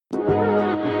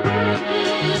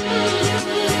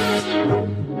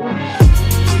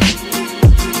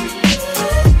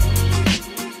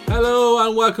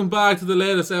welcome back to the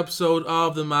latest episode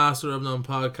of the Master of None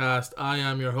podcast. I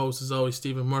am your host, as always,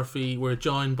 Stephen Murphy. We're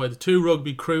joined by the two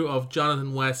rugby crew of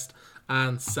Jonathan West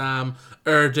and Sam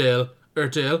Iredale,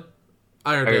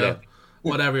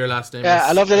 whatever your last name is.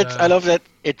 I love that. I love that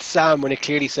it's Sam when it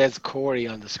clearly says Corey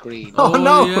on the screen. Oh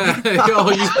no! Yeah. I've been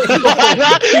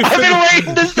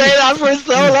waiting to say that for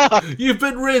so long. You've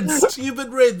been rinsed.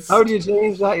 How do you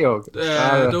change that, yo?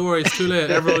 Don't worry, it's too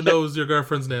late. Everyone knows your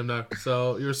girlfriend's name now,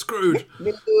 so you're screwed.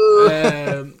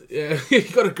 Yeah, you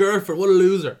got a girlfriend. What a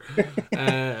loser.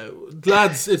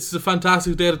 Lads, it's a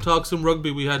fantastic day to talk some rugby.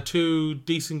 We had two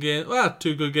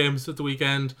good games at the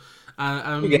weekend.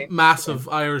 And massive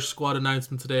Irish squad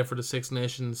announcement today for the Six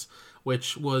Nations,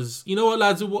 which was, you know what,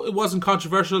 lads, it wasn't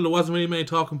controversial. There wasn't really many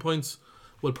talking points.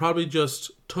 We'll probably just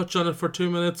touch on it for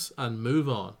 2 minutes and move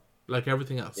on, like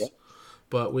everything else. Yeah.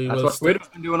 But That's what Twitter's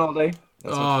been doing all day.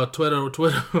 Twitter.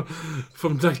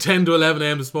 From like 10 to 11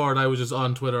 a.m. this morning, I was just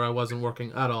on Twitter. I wasn't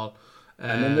working at all.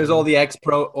 And then there's all the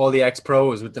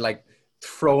ex-pros with the like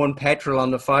throwing petrol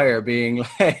on the fire, being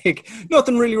like,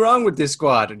 nothing really wrong with this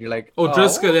squad, and you're like,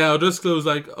 O'Driscoll was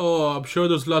like, I'm sure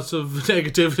there's lots of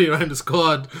negativity around the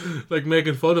squad, like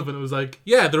making fun of it. It was like,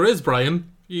 yeah, there is, Brian.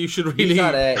 You should really.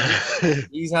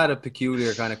 He's had a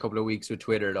peculiar kind of couple of weeks with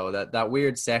Twitter, though. That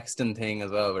weird Sexton thing as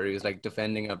well, where he was like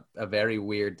defending a very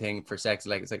weird thing for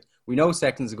Sexton. Like, it's like, we know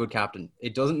Sexton's a good captain.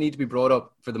 It doesn't need to be brought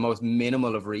up for the most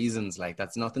minimal of reasons. Like,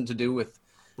 that's nothing to do with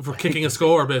for kicking a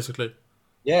score, basically.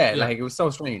 Yeah, like it was so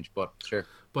strange, but sure.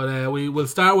 But we will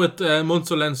start with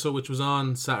Munster-Leinster, which was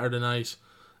on Saturday night.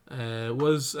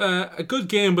 Was a good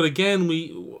game, but again,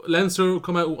 Leinster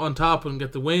come out on top and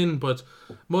get the win, but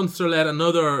Munster let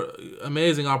another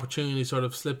amazing opportunity sort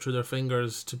of slip through their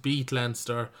fingers to beat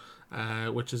Leinster,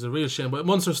 which is a real shame. But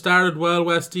Munster started well,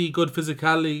 Westy, good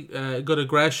physicality, good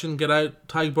aggression, get out.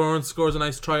 Ty Burns scores a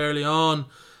nice try early on.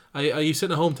 Are you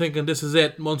sitting at home thinking, this is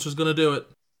it, Munster's going to do it?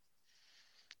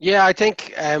 Yeah, I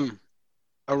think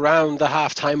around the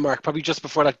half-time mark, probably just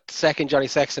before that second Johnny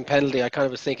Sexton penalty, I kind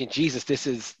of was thinking, Jesus, this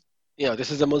is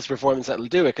a Munster performance that'll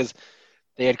do it, because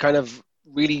they had kind of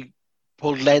really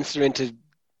pulled Leinster into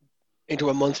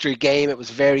a Munster game. It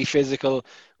was very physical,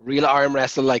 real arm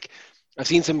wrestle. Like, I've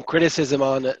seen some criticism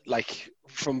on it, like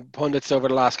from pundits over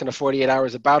the last kind of 48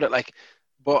 hours about it. Like,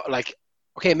 but like,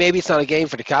 okay, maybe it's not a game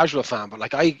for the casual fan, but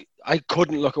like I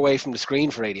couldn't look away from the screen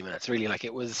for 80 minutes. Really, like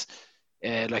it was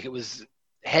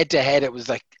head to head. It was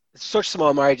like such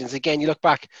small margins. Again, you look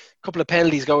back, a couple of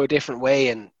penalties go a different way,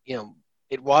 and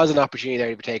it was an opportunity there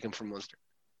to be taken from Munster.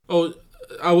 Oh,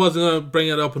 I wasn't going to bring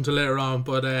it up until later on,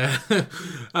 but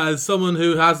as someone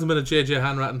who hasn't been a JJ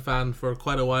Hanratton fan for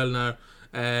quite a while now,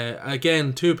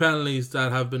 again, two penalties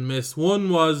that have been missed. One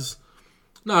was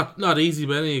not easy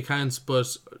by any accounts,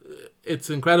 but it's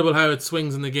incredible how it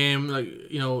swings in the game. Like,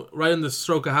 right in the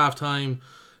stroke of half time,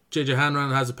 JJ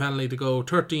Hanratton has a penalty to go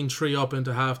 13-3 up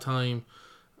into half-time,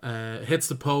 hits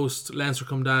the post, Leinster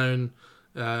come down,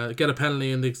 get a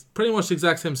penalty in pretty much the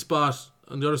exact same spot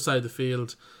on the other side of the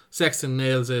field. Sexton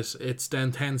nails it. It's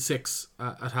then 10-6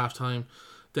 at half-time.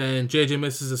 Then JJ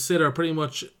misses a sitter pretty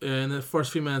much in the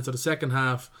first few minutes of the second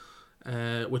half,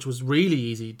 which was really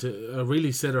easy, a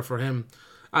really sitter for him.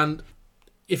 And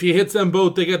if he hits them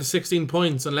both, they get to 16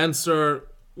 points, and Leinster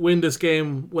win this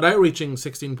game without reaching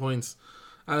 16 points.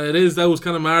 And it is those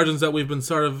kind of margins that we've been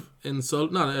sort of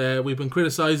we've been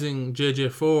criticising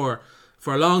JJ for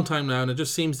a long time now, and it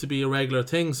just seems to be a regular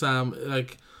thing, Sam.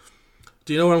 Like,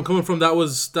 do you know where I'm coming from?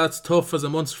 That's tough as a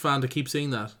Munster fan to keep seeing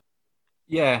that.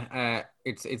 Yeah,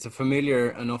 it's a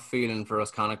familiar enough feeling for us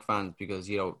Connacht fans, because,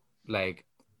 like,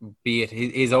 be it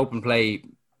his open play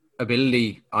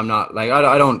ability, I'm not, like,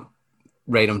 I don't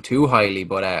rate him too highly,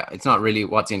 but it's not really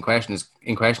what's in question.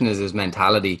 In question is his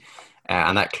mentality.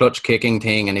 And that clutch kicking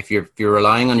thing, and if you're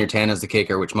relying on your 10 as the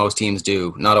kicker, which most teams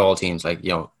do, not all teams, like,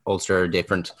 Ulster are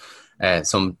different.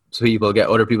 Some people get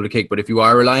other people to kick, but if you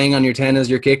are relying on your 10 as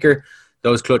your kicker,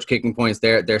 those clutch kicking points,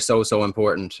 they're so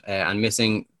important. And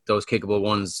missing those kickable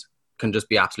ones can just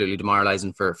be absolutely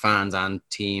demoralising for fans and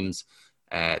teams.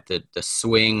 The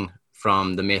swing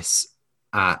from the miss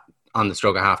on the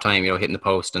stroke of half time, hitting the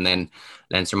post, and then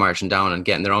Leinster marching down and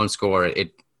getting their own score,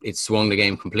 it swung the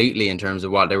game completely in terms of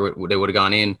what they would have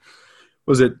gone in.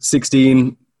 Was it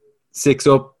 16-6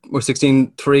 up or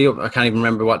 16-3 up? I can't even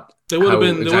remember what. They would have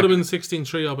been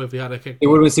 16-3 up if he had a kick. It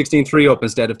would have been 16-3 up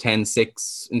instead of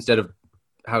 10-6. Instead of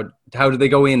how did they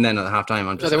go in then at half time?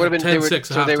 They would have been 10-6 at half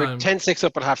time. They were 10-6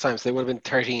 up at half time, so they would have been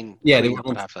 13. Yeah, they would have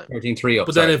been at half time. 13-3 up.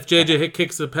 But then if JJ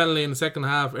kicks the penalty in the second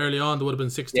half early on, they would have been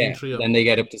 16-3 up. Then they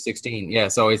get up to 16. Yeah,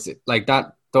 so it's like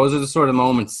that. Those are the sort of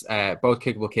moments. Both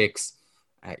kickable kicks.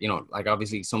 Like,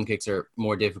 obviously some kicks are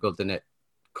more difficult than it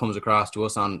comes across to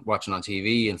us on watching on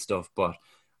TV and stuff. But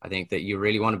I think that you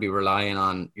really want to be relying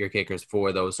on your kickers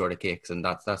for those sort of kicks, and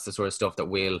that's the sort of stuff that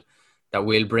will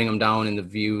bring him down in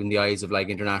the eyes of like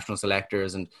international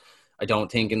selectors. And I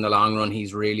don't think in the long run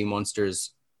he's really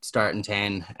Munster's starting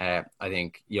 10. I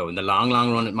think, in the long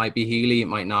run it might be Healy, it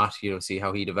might not, see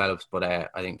how he develops. But I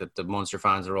think that the Munster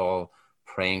fans are all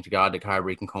praying to God that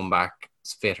Carbery can come back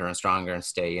fitter and stronger and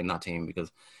stay in that team,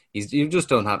 because they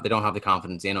don't have the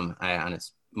confidence in him, and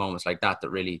it's moments like that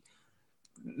really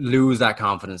lose that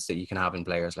confidence that you can have in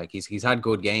players. Like he's had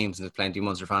good games, and there's plenty of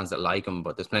Munster fans that like him,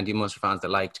 but there's plenty of Munster fans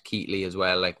that liked Keatley as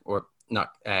well,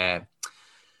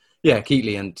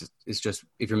 Keatley, and it's just,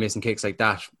 if you're missing kicks like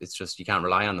that, it's just, you can't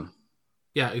rely on them.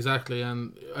 Yeah, exactly.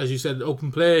 And as you said,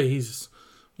 open play, he's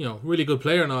really good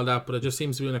player and all that, but it just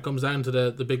seems to be when it comes down to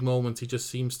the big moments, he just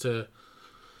seems to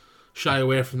shy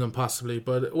away from them possibly.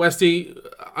 But Westy,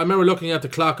 I remember looking at the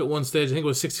clock at one stage, I think it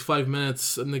was 65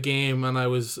 minutes in the game, and I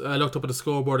looked up at the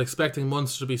scoreboard expecting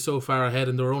Munster to be so far ahead,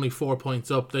 and they were only 4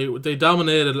 points up. They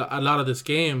dominated a lot of this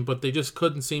game, but they just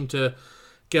couldn't seem to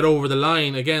get over the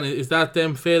line. Again, is that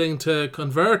them failing to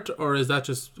convert, or is that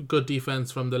just good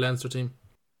defence from the Leinster team?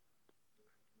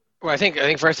 Well, I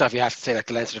think first off you have to say that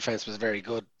the Leinster defence was very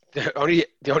good. The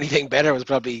only thing better was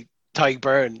probably Tadhg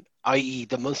Beirne, i.e.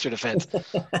 the Munster defence.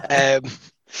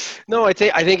 No, I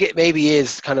think it maybe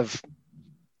is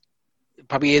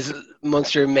probably is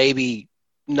Munster maybe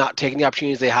not taking the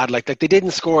opportunities they had. Like they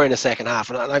didn't score in the second half,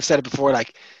 and I've said it before.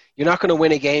 Like, you're not going to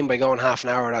win a game by going half an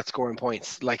hour without scoring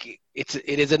points. Like it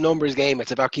is a numbers game.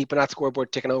 It's about keeping that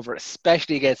scoreboard ticking over,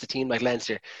 especially against a team like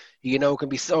Leinster. It can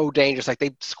be so dangerous. Like,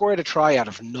 they scored a try out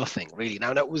of nothing, really.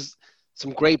 Now, that was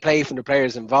some great play from the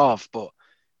players involved, but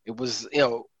it was,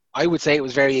 I would say it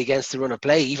was very against the run of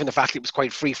play. Even the fact it was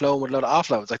quite free flowing with a lot of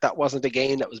offloads, like that wasn't a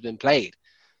game that was being played.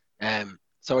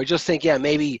 So I just think,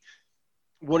 maybe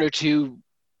one or two.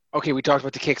 Okay, we talked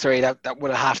about the kicks already. That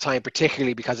won at halftime,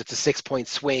 particularly because it's a 6-point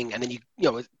swing, and then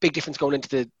a big difference going into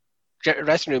the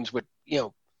dressing rooms with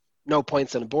no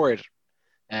points on the board.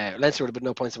 Leinster would have been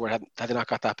no points on the board had they not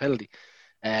got that penalty.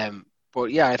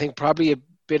 But yeah, I think probably a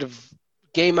bit of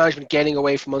game management getting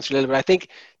away from Munster a little bit. I think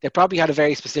they probably had a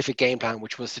very specific game plan,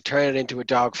 which was to turn it into a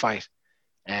dogfight.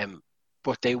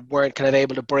 But they weren't kind of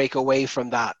able to break away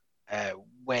from that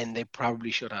when they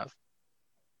probably should have.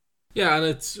 Yeah, and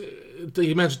it's,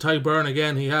 you mentioned Tadhg Beirne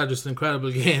again. He had just an incredible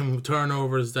game of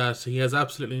turnovers that he has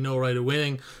absolutely no right of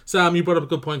winning. Sam, you brought up a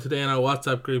good point today in our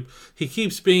WhatsApp group. He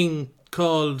keeps being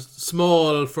called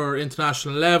small for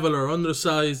international level or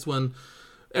undersized, when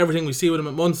everything we see with him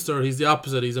at Munster, he's the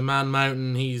opposite. He's a man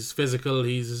mountain. He's physical.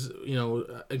 He's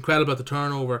incredible at the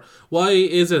turnover. Why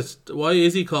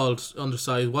is he called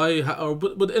undersized?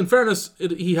 But in fairness,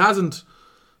 he hasn't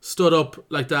stood up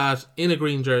like that in a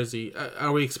green jersey.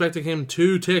 Are we expecting him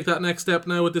to take that next step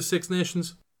now with the Six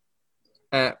Nations?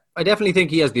 I definitely think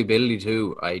he has the ability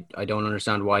to. I don't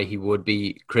understand why he would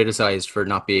be criticised for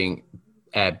not being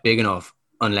big enough,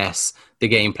 unless the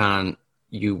game plan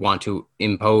you want to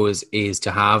impose is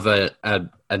to have a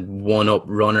one-up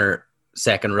runner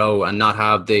second row and not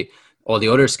have all the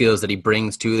other skills that he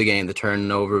brings to the game, the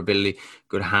turning over ability,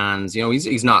 good hands.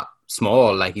 He's not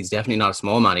small. Like, he's definitely not a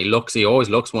small man. He always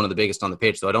looks one of the biggest on the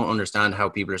pitch. So I don't understand how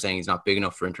people are saying he's not big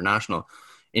enough for international.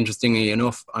 Interestingly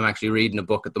enough, I'm actually reading a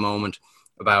book at the moment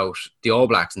about the All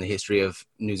Blacks and the history of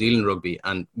New Zealand rugby.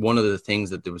 And one of the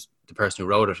things that the person who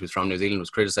wrote it, who's from New Zealand, was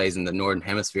criticising the Northern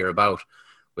Hemisphere about,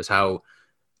 was how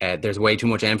there's way too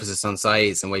much emphasis on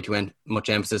size and way too much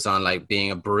emphasis on like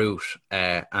being a brute.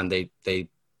 And they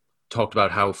talked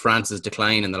about how France's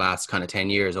decline in the last kind of 10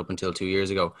 years up until 2 years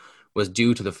ago was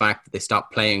due to the fact that they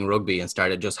stopped playing rugby and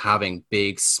started just having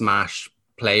big smash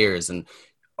players and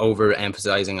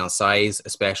overemphasizing on size,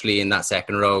 especially in that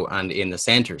second row and in the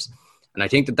centres. And I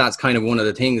think that that's kind of one of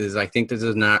the things, is I think there's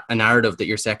a narrative that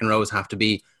your second rows have to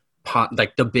be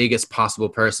like the biggest possible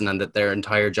person, and that their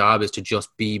entire job is to just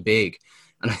be big.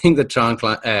 And I think that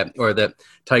that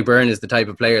Tadhg Beirne is the type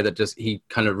of player that just, he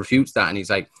kind of refutes that. And he's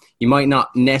like, you might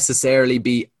not necessarily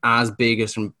be as big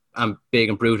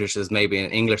and brutish as maybe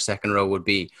an English second row would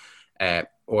be,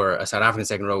 or a South African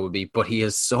second row would be, but he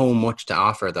has so much to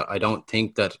offer that I don't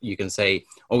think that you can say,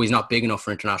 oh, he's not big enough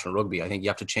for international rugby. I think you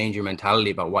have to change your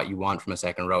mentality about what you want from a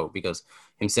second row, because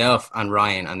himself and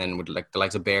Ryan, and then with like the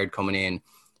likes of Baird coming in,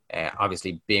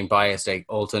 obviously being biased, like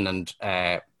Olsen and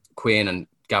Quinn and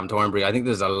Gavin Thornbury, I think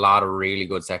there's a lot of really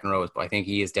good second rows, but I think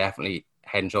he is definitely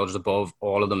head and shoulders above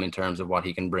all of them in terms of what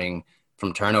he can bring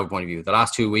from turnover point of view. The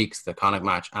last 2 weeks, the Connacht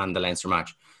match and the Leinster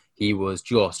match, he was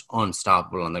just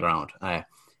unstoppable on the ground.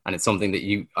 And it's something that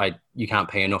you can't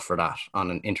pay enough for that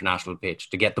on an international pitch.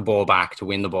 To get the ball back, to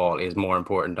win the ball is more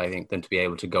important, I think, than to be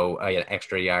able to go an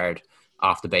extra yard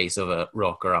off the base of a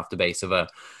ruck or off the base of a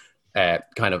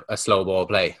kind of a slow ball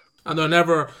play. And they're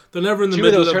never in the middle. Two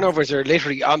of those turnovers are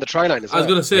literally on the try line as well. I was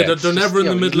going to say, they're never in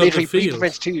the middle of the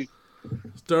field. Two.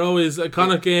 They're always a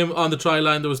Connacht game on the try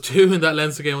line. There was 2 in that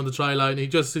Leinster game on the try line.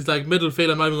 He's like, middle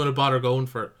field, I'm not even going to bother going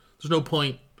for it. There's no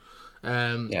point.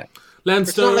 Leinster,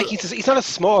 it's not like he's not a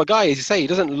small guy, as you say. He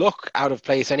doesn't look out of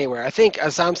place anywhere. I think,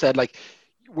 as Sam said, like,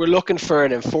 we're looking for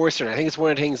an enforcer. And I think it's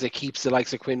one of the things that keeps the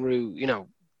likes of Quinn Roux,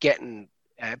 getting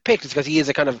picked, is because he's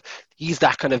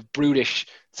that kind of brutish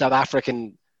South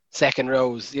African second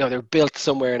rows. They're built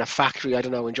somewhere in a factory, I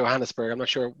don't know, in Johannesburg. I'm not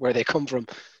sure where they come from.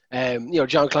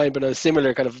 John Klein been a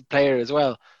similar kind of player as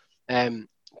well.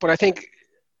 But I think,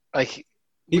 like,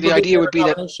 the idea would be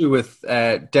that issue with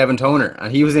Devin Toner,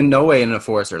 and he was in no way an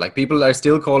enforcer. Like, people are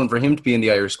still calling for him to be in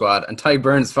the Irish squad, and Ty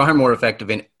Burns far more effective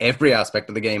in every aspect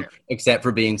of the game except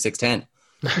for being 6'10".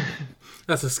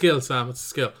 That's a skill, Sam. It's a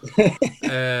skill.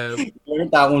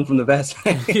 Learned that one from the best.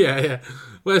 Yeah.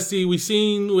 Westy, we've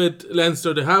seen with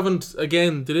Leinster, they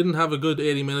didn't have a good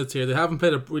 80 minutes here. They haven't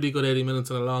played a really good 80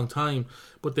 minutes in a long time,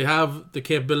 but they have the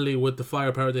capability with the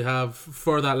firepower they have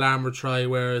for that Larmour try,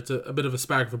 where it's a bit of a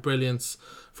spark for brilliance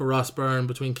for Ross Byrne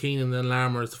between Keenan and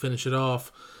Larmour to finish it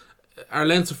off. Are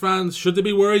Leinster fans, should they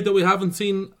be worried that we haven't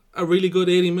seen a really good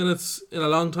 80 minutes in a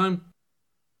long time?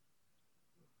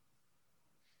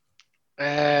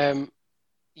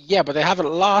 Yeah, but they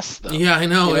haven't lost, though. Yeah, I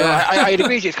know. I'd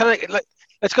agree with you. It's kind of like,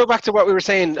 let's go back to what we were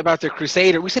saying about the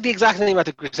Crusaders. We said the exact same thing about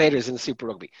the Crusaders in the Super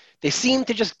Rugby. They seem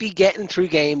to just be getting through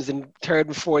games in third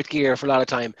and fourth gear for a lot of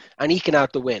time and eking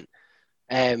out the win.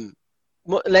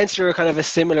 Leinster are kind of a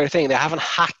similar thing. They haven't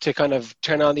had to kind of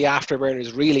turn on the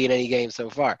afterburners really in any game so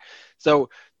far. So,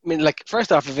 I mean, like,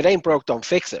 first off, if it ain't broke, don't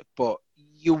fix it. But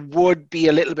you would be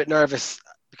a little bit nervous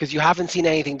because you haven't seen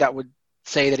anything that would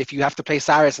say that if you have to play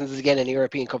Saracens again in the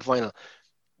European Cup final,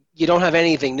 you don't have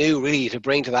anything new really to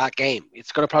bring to that game.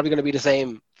 It's probably going to be the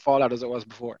same fallout as it was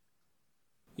before.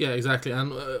 Yeah, exactly.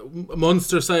 And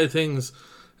Munster side of things,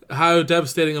 how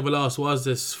devastating of a loss was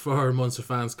this for Munster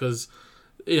fans? Because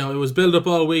it was built up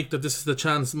all week that this is the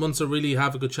chance. Munster really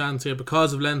have a good chance here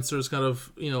because of Leinster's kind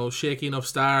of shaky enough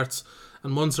starts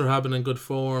and Munster have been in good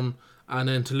form, and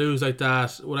then to lose like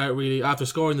that without really, after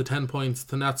scoring the 10 points,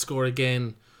 to not score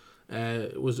again.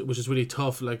 Which is really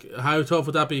tough. Like, how tough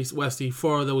would that be, Westy,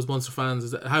 for those Munster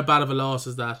fans? How bad of a loss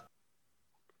is that?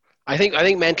 I think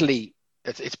mentally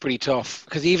it's pretty tough,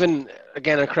 because even,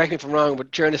 again, and correct me if I'm wrong,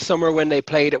 but during the summer when they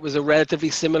played, it was a relatively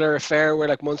similar affair where,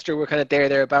 like, Munster were kind of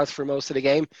thereabouts for most of the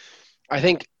game. I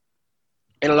think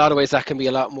in a lot of ways that can be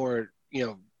a lot more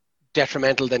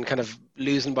detrimental than kind of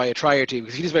losing by a try or two,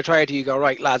 because if you lose by a try or two, you go,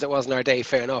 right, lads, it wasn't our day,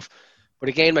 fair enough. But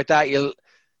a game like that,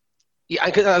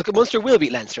 Munster will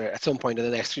beat Leinster at some point in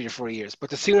the next 3 to 4 years, but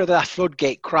the sooner that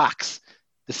floodgate cracks,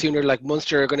 the sooner, like,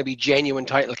 Munster are going to be genuine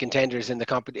title contenders in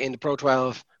the Pro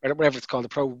 12 or whatever it's called, the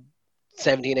Pro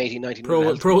 17, 18, 19.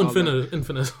 Pro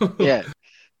Infinite. Yeah,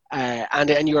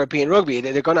 and European rugby,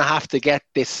 they're going to have to get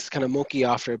this kind of monkey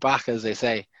off their back, as they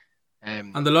say.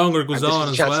 And the longer it goes on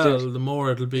as well, the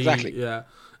more it'll be. Exactly. Yeah,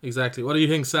 exactly. What do you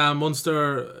think, Sam?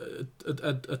 Munster,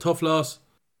 a tough loss?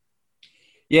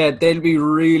 Yeah, they'll be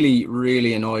really,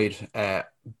 really annoyed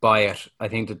by it. I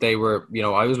think that they were,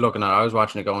 I was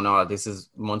watching it going, this is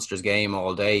Munster's game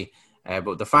all day.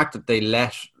 But the fact that they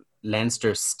let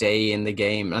Leinster stay in the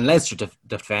game, and Leinster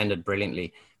defended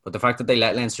brilliantly, but the fact that they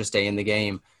let Leinster stay in the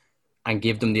game and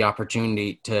give them the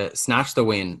opportunity to snatch the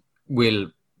win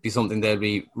will be something they'll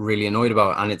be really annoyed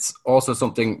about. And it's also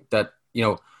something that,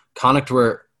 Connacht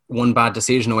were one bad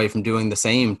decision away from doing the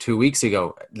same 2 weeks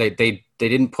ago. They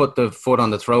didn't put the foot on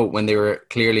the throat when they were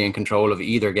clearly in control of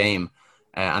either game.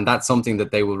 And that's something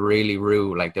that they will really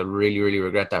rue. Like, they'll really, really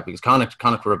regret that, because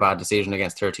Connacht were a bad decision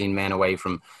against 13 men away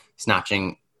from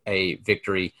snatching a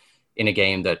victory in a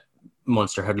game that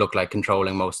Munster had looked like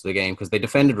controlling most of the game, because they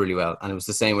defended really well. And it was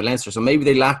the same with Leinster. So maybe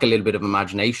they lack a little bit of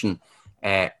imagination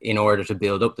in order to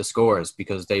build up the scores,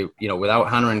 because they, without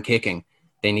Hanrahan kicking,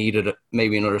 they needed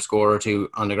maybe another score or two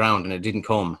on the ground, and it didn't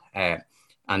come. And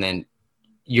then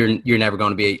you're never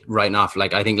going to be writing off.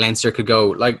 Like, I think Leinster could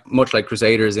go, much like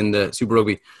Crusaders in the Super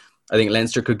Rugby, I think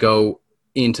Leinster could go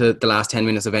into the last 10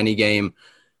 minutes of any game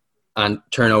and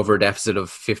turn over a deficit of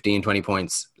 15, 20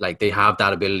 points. Like, they have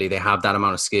that ability. They have that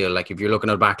amount of skill. Like, if you're looking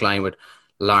at a back line with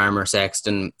Larmour,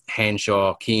 Sexton,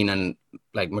 Henshaw, Keenan,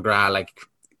 like McGrath, like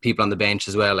people on the bench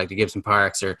as well, like the Gibson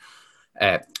Parks or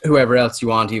whoever else you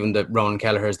want, even the Ronan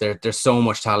Kelleher's, there's so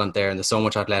much talent there and there's so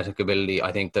much athletic ability.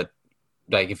 I think that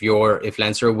like if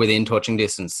Leinster are within touching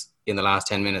distance in the last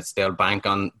 10 minutes, they'll bank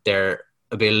on their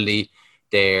ability,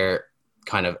 their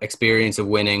kind of experience of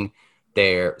winning,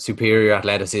 their superior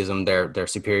athleticism, their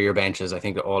superior benches. I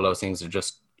think that all those things are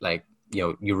just like,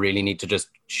 you really need to just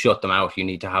shut them out. You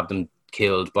need to have them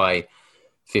killed by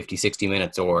 50, 60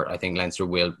 minutes, or I think Leinster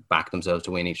will back themselves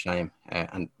to win each time.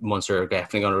 And Munster are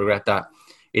definitely going to regret that.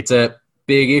 It's a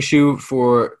big issue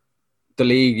for the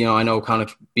league. I know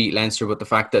Connacht beat Leinster, but the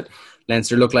fact that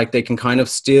Leinster look like they can kind of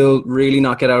still really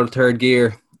not get out of third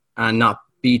gear and not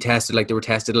be tested like they were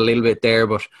tested a little bit there.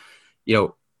 But,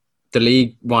 the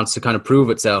league wants to kind of prove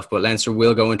itself, but Leinster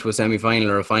will go into a semi-final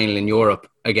or a final in Europe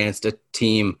against a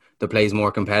team that plays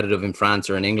more competitive in France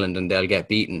or in England, and they'll get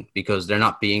beaten because they're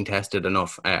not being tested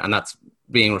enough. And that's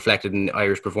being reflected in the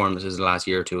Irish performances the last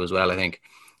year or two as well, I think.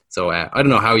 So I don't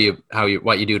know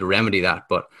what you do to remedy that,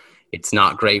 but it's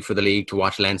not great for the league to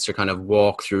watch Leinster kind of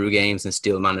walk through games and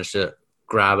still manage to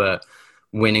grab a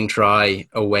winning try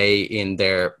away in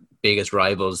their biggest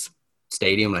rivals'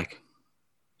 stadium.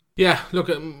 Yeah, look,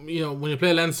 when you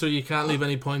play Leinster, you can't leave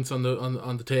any points on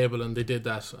the table, and they did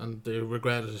that, and they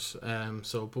regretted it.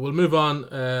 But we'll move on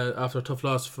after a tough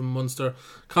loss from Munster.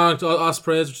 Connacht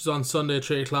Ospreys, which is on Sunday at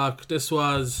 3:00. This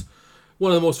was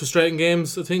one of the most frustrating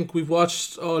games I think we've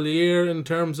watched all year in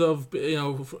terms of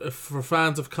for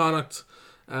fans of Connacht.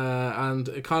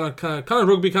 And Connacht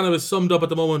rugby kind of is summed up at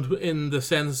the moment in the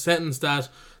sentence that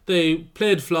they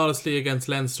played flawlessly against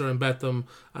Leinster and bet them,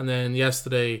 and then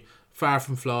yesterday far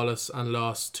from flawless and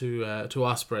lost to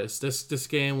Ospreys. This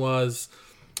game was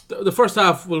the first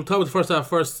half. We'll talk about the first half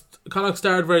first. Connacht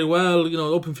started very well.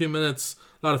 Open few minutes,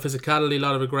 a lot of physicality, a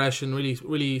lot of aggression.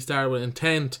 Really started with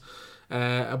intent,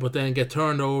 but then get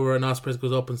turned over and Ospreys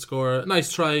goes up and score. A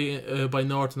nice try by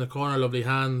North in the corner, lovely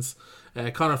hands.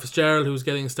 Conor Fitzgerald, who was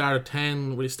getting started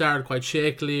 10, really started quite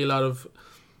shakily. A lot of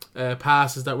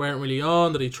passes that weren't really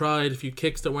on that he tried, a few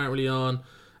kicks that weren't really on.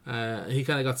 He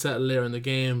kind of got settled later in the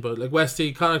game, but like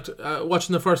Westy, Connacht,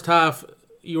 watching the first half,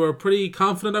 you were pretty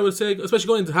confident, I would say, especially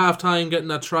going into half time, getting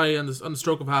that try on the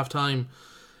stroke of half time.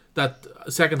 That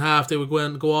second half, they would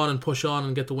go on and push on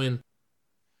and get the win.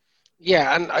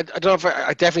 Yeah, and I don't know if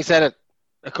I definitely said it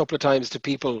a couple of times to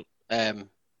people at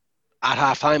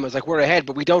half time. I was like, we're ahead,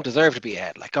 but we don't deserve to be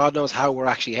ahead. Like, God knows how we're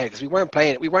actually ahead, because we weren't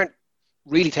playing it. We weren't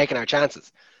really taking our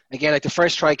chances. Again, like the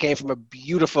first try came from a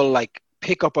beautiful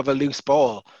pick up of a loose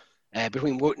ball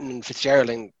between Wooten and Fitzgerald,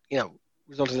 and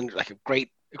resulted in a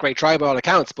great try by all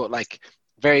accounts, but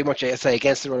very much, I say,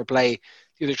 against the run of play.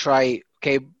 The other try,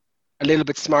 okay, a little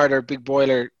bit smarter, big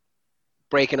boiler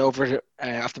breaking over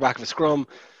off the back of a scrum.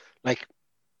 I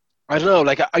don't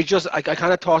know, I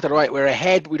kind of thought that, right, we're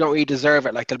ahead, we don't really deserve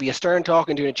it. There'll be a stern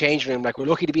talking to in a change room, we're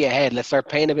lucky to be ahead, let's start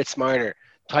playing a bit smarter,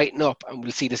 tighten up, and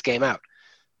we'll see this game out.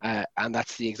 And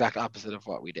that's the exact opposite of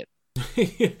what we did.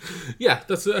 Yeah,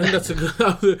 that's a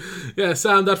good. Yeah,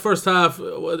 Sam, that first half,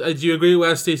 do you agree,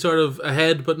 Westy, sort of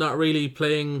ahead but not really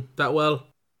playing that well?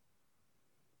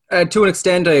 To an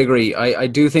extent, I agree. I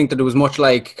do think that it was much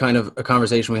like kind of a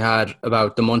conversation we had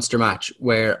about the Munster match,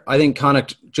 where I think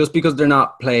Connacht, just because they're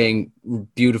not playing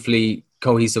beautifully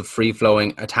cohesive,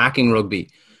 free-flowing, attacking rugby,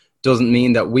 doesn't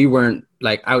mean that we weren't,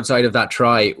 outside of that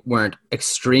try, weren't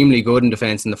extremely good in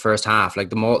defence in the first half.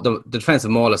 The defensive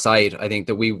maul aside, I think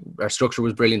that our structure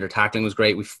was brilliant, our tackling was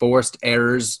great. We forced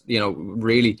errors,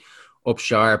 really up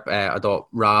sharp. I thought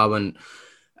Rob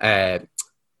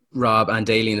and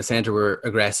Daly in the centre were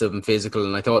aggressive and physical,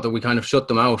 and I thought that we kind of shut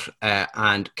them out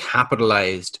and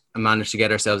capitalised and managed to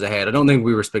get ourselves ahead. I don't think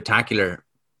we were spectacular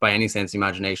by any sense of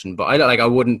imagination, but I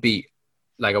wouldn't be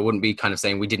kind of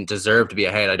saying we didn't deserve to be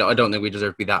ahead. I don't think we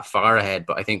deserve to be that far ahead,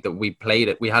 but I think that we played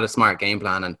it. We had a smart game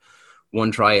plan, and one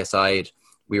try aside,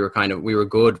 we were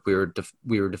good. We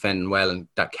were defending well, and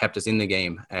that kept us in the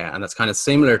game. And that's kind of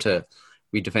similar to,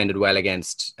 we defended well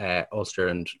against Ulster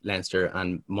and Leinster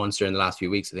and Munster in the last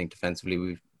few weeks. I think defensively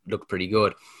we've looked pretty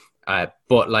good.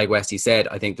 But like Westy said,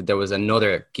 I think that there was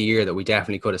another gear that we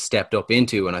definitely could have stepped up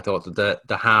into, and I thought that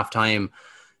the halftime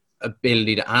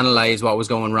ability to analyse what was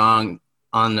going wrong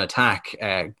on attack,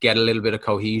 get a little bit of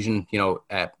cohesion,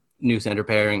 new centre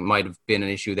pairing might have been an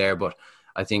issue there, but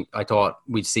I thought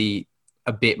we'd see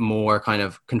a bit more kind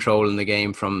of control in the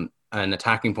game from an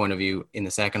attacking point of view in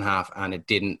the second half, and it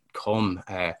didn't come,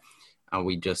 and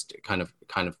we just kind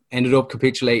of ended up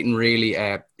capitulating really.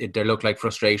 There looked like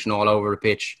frustration all over the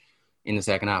pitch in the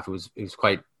second half. It was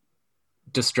quite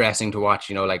distressing to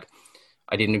watch,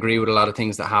 I didn't agree with a lot of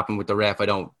things that happened with the ref. I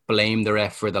don't blame the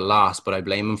ref for the loss, but I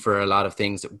blame him for a lot of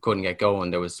things that couldn't get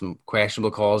going. There was some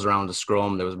questionable calls around the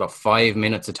scrum. There was about 5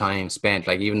 minutes of time spent.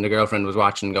 Even the girlfriend was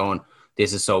watching going,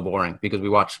 this is so boring, because we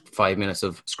watched 5 minutes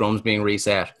of scrums being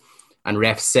reset and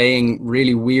refs saying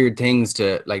really weird things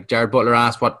to, like, Jared Butler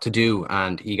asked what to do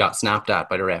and he got snapped at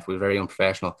by the ref. It was very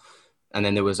unprofessional. And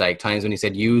then there was like times when he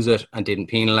said use it and didn't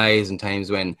penalise, and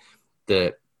times when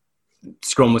the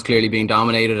scrum was clearly being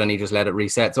dominated and he just let it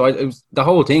reset. So the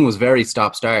whole thing was very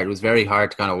stop-start. It was very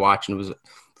hard to kind of watch, and it was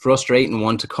frustrating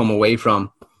one to come away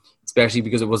from, especially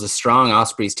because it was a strong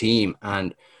Ospreys team.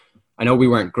 And I know we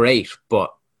weren't great,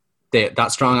 but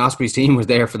that strong Ospreys team was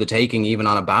there for the taking, even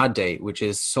on a bad day, which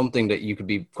is something that you could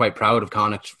be quite proud of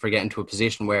Connacht for, getting to a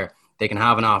position where they can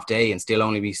have an off day and still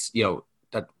only be,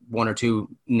 that one or two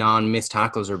non-missed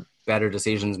tackles or better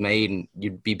decisions made, and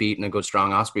you'd be beating a good,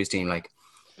 strong Ospreys team. Like,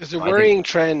 there's a worrying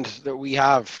trend that we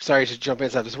have. Sorry to jump in.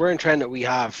 There's a worrying trend that we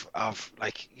have of,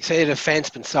 like, you say the defense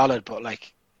been solid, but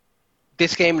like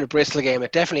this game and the Bristol game,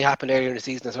 it definitely happened earlier in the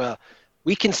season as well.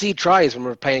 We concede tries when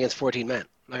we're playing against 14 men.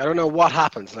 Like, I don't know what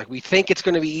happens. Like, we think it's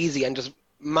going to be easy and just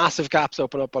massive gaps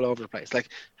open up all over the place. Like,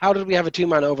 how did we have a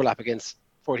 2-man overlap against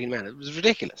 14 men? It was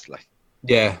ridiculous. Like,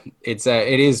 yeah,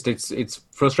 it's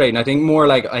frustrating. I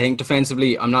think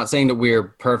defensively, I'm not saying that we're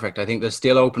perfect. I think there's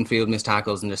still open field missed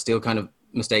tackles and there's still kind of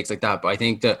mistakes like that. But I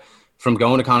think that from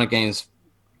going to Connacht games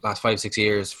last 5-6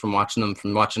 years, from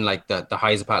watching like the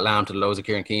highs of Pat Lam to the lows of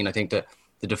Kieran Keane, I think that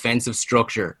the defensive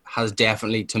structure has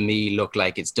definitely, to me, looked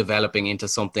like it's developing into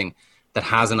something that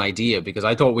has an idea, because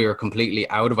I thought we were completely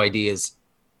out of ideas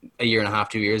a year and a half,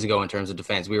 2 years ago in terms of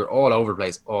defense. We were all over the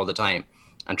place all the time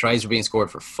and tries were being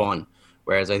scored for fun.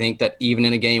 Whereas I think that even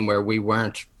in a game where we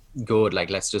weren't good,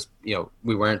 like,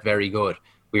 we weren't very good,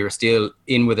 we were still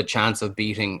in with a chance of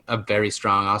beating a very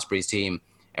strong Ospreys team.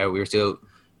 We were still,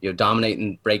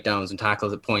 dominating breakdowns and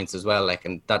tackles at points as well. Like,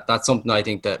 and that's something I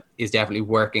think that is definitely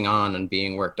working on and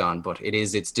being worked on. But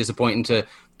it's disappointing to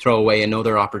throw away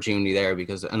another opportunity there,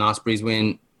 because an Ospreys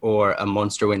win or a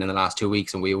Munster win in the last 2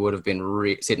 weeks, and we would have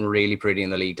been sitting really pretty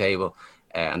in the league table,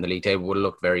 and the league table would have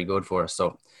looked very good for us.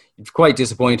 So it's quite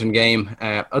disappointing game.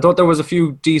 I thought there was a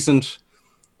few decent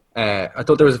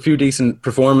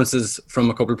performances from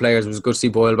a couple of players. It was good to see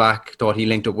Boyle back. Thought he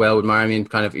linked up well with Marmion.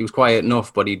 He was quiet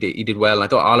enough, but he did well. And I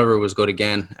thought Oliver was good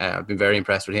again. I've been very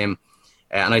impressed with him.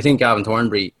 And I think Gavin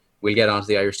Thornbury will get onto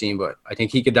the Irish team, but I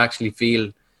think he could actually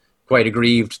feel quite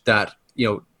aggrieved that,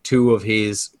 two of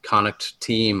his Connacht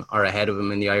team are ahead of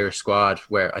him in the Irish squad,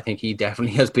 where I think he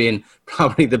definitely has been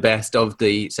probably the best of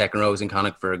the second rows in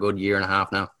Connacht for a good year and a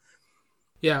half now.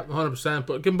 Yeah, 100%.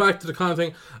 But getting back to the Connacht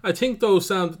thing, I think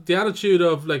the attitude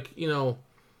of, like,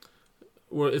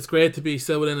 where it's great to be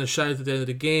still within a shout at the end of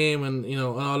the game, and and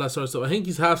all that sort of stuff. I think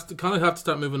Connacht have to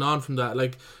start moving on from that.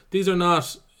 Like, these are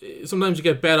not. Sometimes you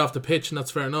get bet off the pitch, and that's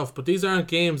fair enough. But these aren't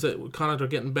games that Connacht are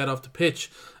getting bet off the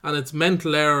pitch, and it's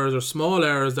mental errors or small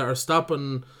errors that are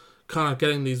stopping Connacht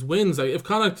getting these wins. Like, if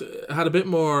Connacht had a bit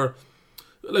more.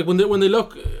 Like, when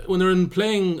they're in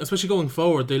playing, especially going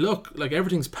forward, they look like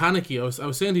everything's panicky. I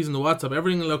was saying these in the WhatsApp.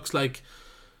 Everything looks like,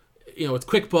 it's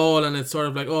quick ball, and it's sort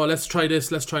of like, oh, let's try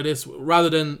this, rather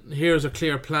than here's a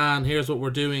clear plan, here's what we're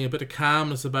doing, a bit of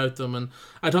calmness about them. And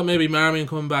I thought maybe Marmion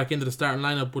coming back into the starting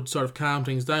lineup would sort of calm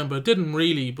things down, but it didn't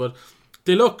really. But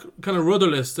they look kind of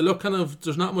rudderless. They look kind of,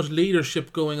 there's not much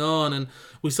leadership going on, and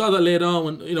we saw that later on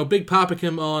when Big Papa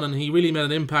came on, and he really made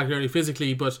an impact early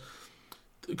physically, but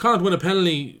Connacht win a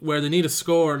penalty where they need a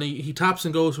score, and he taps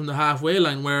and goes from the halfway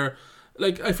line, where,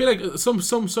 like, I feel like some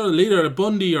sort of leader,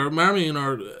 Bundy or Marmion,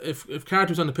 or if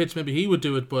Carter was on the pitch, maybe he would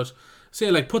do it, but say,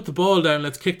 like, put the ball down,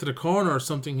 let's kick to the corner or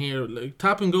something here. Like,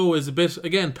 tap and go is a bit,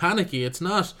 again, panicky. It's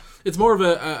more of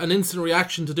an instant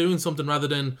reaction to doing something rather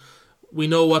than we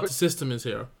know what the system is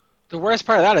here. The worst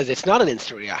part of that is it's not an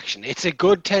instant reaction. It's a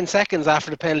good 10 seconds after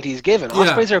the penalty is given.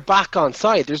 Ospreys are back on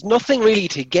side. There's nothing really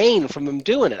to gain from them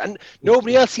doing it. And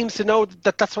nobody else seems to know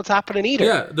that that's what's happening either.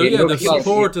 Yeah, the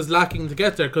support is lacking to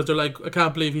get there, because they're like, I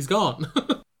can't believe he's gone.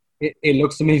 It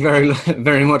looks to me very,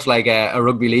 very much like a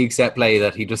rugby league set play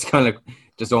that he just kind of,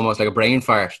 just almost like a brain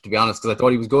fart, to be honest, because I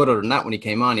thought he was good other than that when he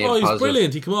came on. He's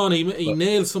brilliant. He come on, he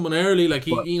nailed someone early. Like,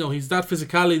 he's that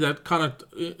physicality that kind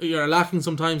of you're lacking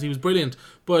sometimes. He was brilliant.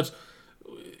 But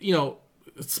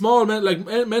small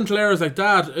mental errors like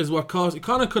that is what caused.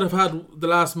 Connacht could have had the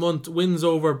last month wins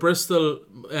over Bristol,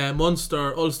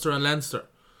 Munster, Ulster, and Leinster,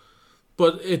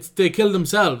 but they killed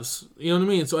themselves. You know what I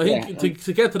mean? So I think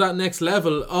to get to that next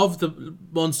level of the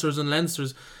Munsters and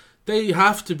Leinsters, they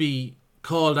have to be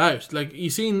called out. Like,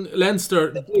 you seen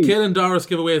Leinster, Caelan Doris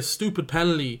give away a stupid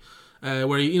penalty.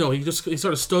 Where he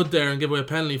sort of stood there and gave away a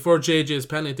penalty for JJ's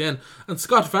penalty at the end, and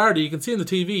Scott Vardy, you can see on the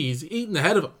TV, he's eating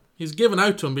ahead of him. He's given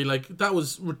out to him, being like, that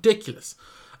was ridiculous.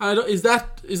 Is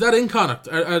that in Connacht?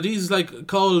 Are these like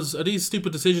calls? Are these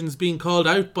stupid decisions being called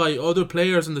out by other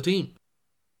players in the team?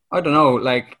 I don't know.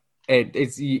 Like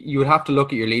it's you would have to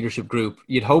look at your leadership group.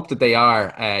 You'd hope that they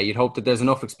are. You'd hope that there's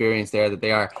enough experience there that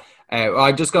they are.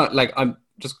 I just got like I'm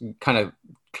just kind of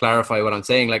clarify what I'm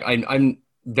saying. Like I'm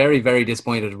very, very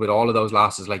disappointed with all of those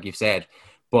losses, like you've said.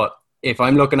 But if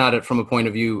I'm looking at it from a point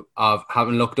of view of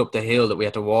having looked up the hill that we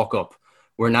had to walk up,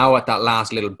 we're now at that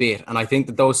last little bit. And I think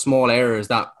that those small errors,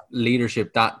 that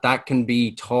leadership, that can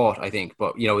be taught, I think.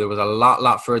 But, you know, there was a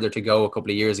lot further to go a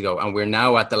couple of years ago. And we're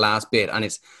now at the last bit. And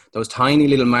it's those tiny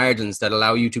little margins that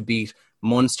allow you to beat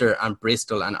Munster and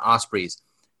Bristol and Ospreys.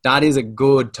 That is a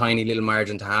good tiny little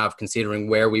margin to have, considering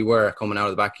where we were coming out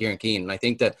of the back here in Keane. And I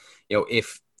think that, you know,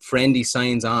 if Friendy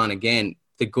signs on again,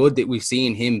 the good that we've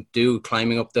seen him do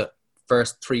climbing up the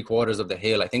first 3/4 of the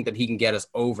hill, I think that he can get us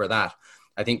over that.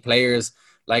 I think players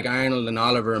like Arnold and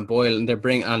Oliver and Boyle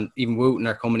and even Wooten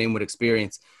are coming in with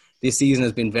experience. This season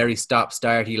has been very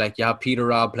stop-starty. Like you have Peter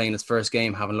Robb playing his first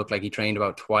game, having looked like he trained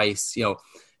about twice. You know,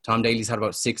 Tom Daly's had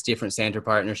about 6 different centre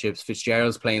partnerships.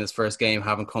 Fitzgerald's playing his first game,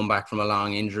 having come back from a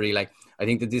long injury. Like I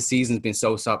think that this season's been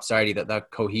so stop-starty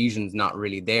that cohesion's not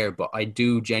really there. But I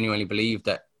do genuinely believe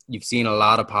that you've seen a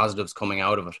lot of positives coming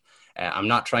out of it. I'm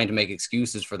not trying to make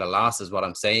excuses for the losses. What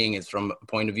I'm saying is from a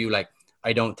point of view, like,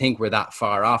 I don't think we're that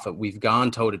far off it. We've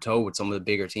gone toe-to-toe with some of the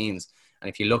bigger teams. And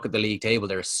if you look at the league table,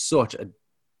 there's such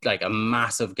a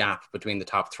massive gap between the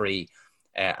top 3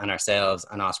 and ourselves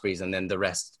and Ospreys, and then the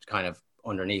rest kind of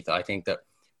underneath. I think that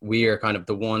we are kind of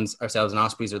the ones, ourselves and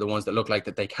Ospreys are the ones that look like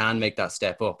that they can make that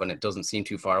step up, and it doesn't seem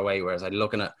too far away. Whereas I'm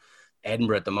looking at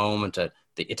Edinburgh at the moment,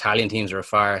 the Italian teams are a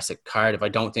farce. At Cardiff, I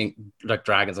don't think, like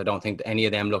Dragons, I don't think any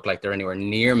of them look like they're anywhere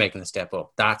near making a step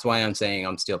up. That's why I'm saying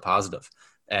I'm still positive.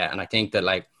 And I think that,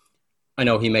 like, I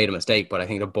know he made a mistake, but I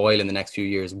think that Boyle in the next few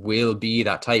years will be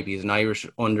that type. He's an Irish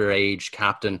underage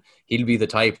captain. He'll be the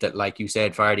type that, like you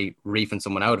said, Fardy, reefing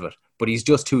someone out of it. But he's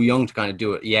just too young to kind of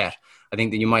do it yet. I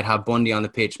think that you might have Bundy on the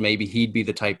pitch. Maybe he'd be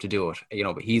the type to do it, you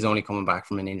know, but he's only coming back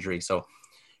from an injury. So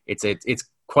it's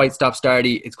quite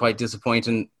stop-starty. It's quite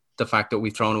disappointing, the fact that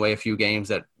we've thrown away a few games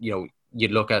that, you know,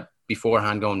 you'd look at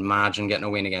beforehand going, imagine getting a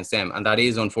win against them. And that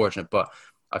is unfortunate. But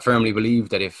I firmly believe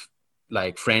that if,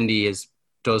 like, Friendy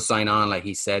does sign on, like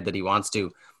he said that he wants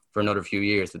to, for another few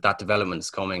years, that development is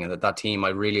coming, and that team, I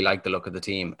really like the look of the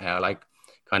team. I like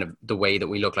kind of the way that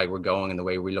we look like we're going and the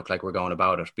way we look like we're going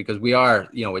about it, because we are,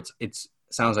 you know, it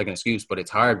sounds like an excuse, but it's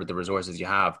hard with the resources you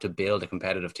have to build a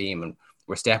competitive team. And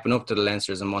we're stepping up to the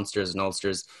Leinsters and Munsters and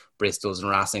Ulsters, Bristols and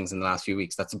Racings in the last few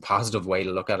weeks. That's a positive way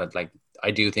to look at it. Like,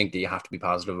 I do think that you have to be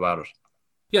positive about it.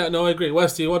 Yeah, no, I agree.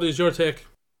 Westy, what is your take?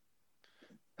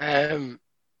 I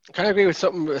kind of agree with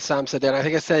something Sam said there. I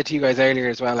think I said to you guys earlier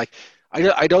as well, like,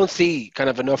 I don't see kind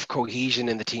of enough cohesion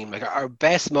in the team. Like, our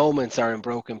best moments are in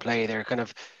broken play. They're kind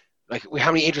of like,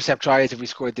 how many intercept tries have we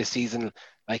scored this season?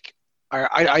 Like,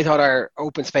 I thought our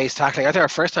open space tackling, I thought our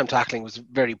first time tackling was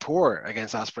very poor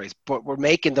against Ospreys, but we're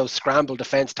making those scramble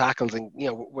defense tackles, and, you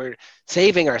know, we're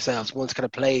saving ourselves once kind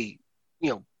of play, you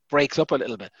know, breaks up a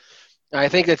little bit. And I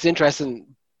think it's interesting.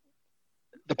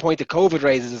 The point that COVID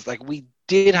raises is, like, we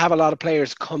did have a lot of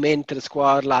players come into the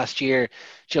squad last year.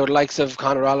 You know, the likes of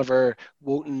Conor Oliver,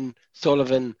 Wooten,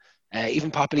 Sullivan,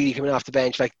 even Papali'i coming off the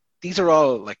bench. Like, these are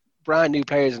all, like, brand new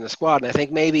players in the squad. And I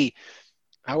think maybe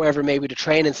the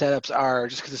training setups are,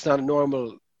 just because it's not a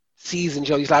normal season,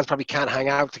 you know, these lads probably can't hang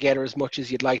out together as much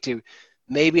as you'd like to.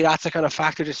 Maybe that's a kind of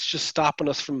factor that's just stopping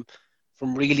us from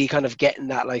really kind of getting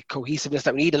that, like, cohesiveness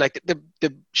that we need. And, like,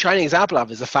 the shining example of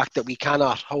it is the fact that we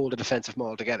cannot hold a defensive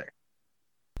maul together.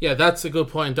 Yeah, that's a good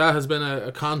point. That has been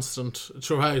a constant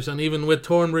throughout, and even with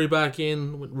Thornbury back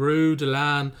in, with Rue,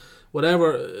 Delan,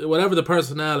 whatever the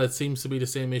personnel, it seems to be the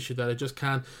same issue, that it just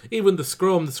can't. Even the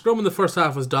scrum in the first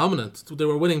half was dominant. They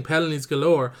were winning penalties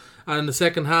galore, and in the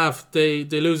second half they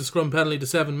lose a scrum penalty to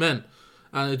 7 men,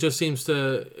 and it just seems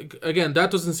to, again,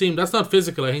 that's not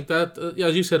physical. I think that,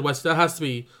 as you said, Wes, that has to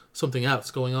be something else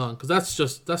going on, because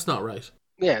that's not right.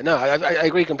 Yeah, no, I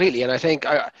agree completely, and I think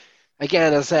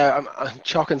again, as I'm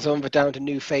chalking some of it down to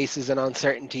new faces and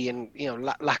uncertainty and, you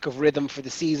know, lack of rhythm for the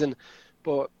season.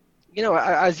 But, you know,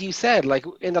 as you said, like,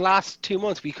 in the last 2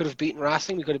 months, we could have beaten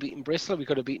Racing, we could have beaten Bristol, we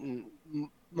could have beaten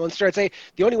Munster. I'd say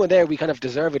the only one there we kind of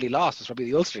deservedly lost was probably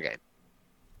the Ulster game.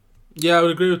 Yeah, I would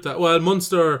agree with that. Well,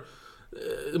 Munster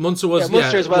was,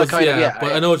 Munster as well, kind of, yeah.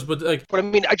 But I know, but I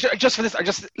mean, I just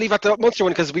leave out the Munster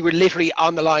one because we were literally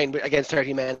on the line against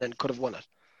 30 men and could have won it.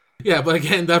 Yeah, but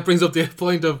again, that brings up the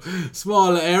point of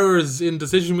small errors in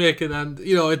decision making, and,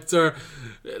 you know, it's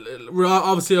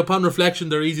obviously, upon reflection,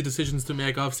 they're easy decisions to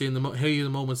make. Obviously, in the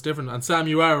moments different. And Sam,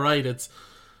 you are right.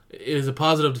 it is a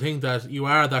positive to think that you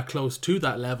are that close to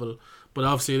that level. But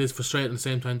obviously, it is frustrating at the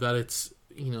same time that it's,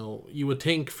 you would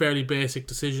think fairly basic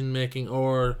decision making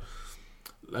or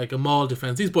like a maul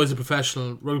defense. These boys are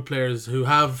professional rugby players who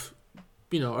have,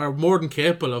 are more than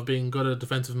capable of being good at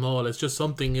defensive maul. It's just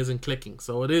something isn't clicking.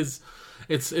 So it's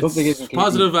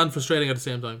positive and frustrating at the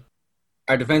same time.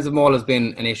 Our defensive maul has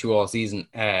been an issue all season.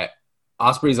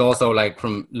 Ospreys also, like,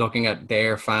 from looking at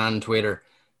their fan Twitter,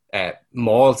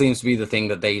 maul seems to be the thing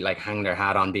that they like hang their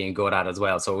hat on being good at as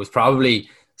well. So it was probably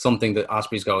something that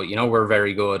Ospreys go, we're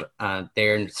very good and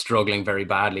they're struggling very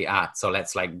badly at. So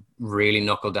let's like really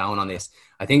knuckle down on this.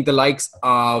 I think the likes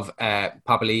of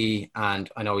Papali, and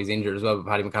I know he's injured as well, but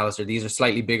Paddy McAllister, these are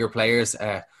slightly bigger players.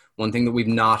 One thing that we've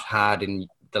not had in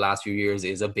the last few years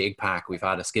is a big pack. We've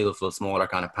had a skillful, smaller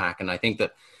kind of pack. And I think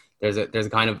that there's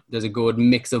a good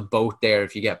mix of both there.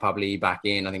 If you get Papali back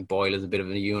in, I think Boyle is a bit of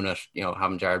a unit.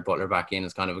 Having Jared Butler back in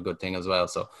is kind of a good thing as well.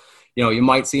 So, you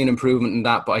might see an improvement in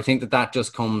that, but I think that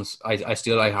just comes, I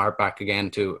harp back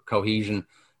again to cohesion,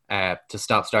 to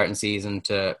stop starting season,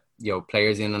 to,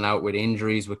 players in and out with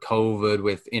injuries, with COVID,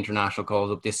 with international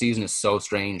calls up. This season is so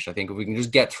strange. I think if we can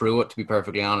just get through it, to be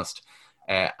perfectly honest,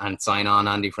 and sign on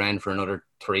Andy Friend for another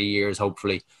 3 years,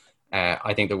 hopefully,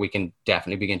 I think that we can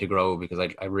definitely begin to grow, because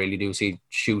I really do see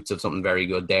shoots of something very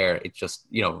good there. It's just,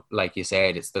 like you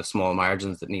said, it's the small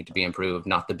margins that need to be improved,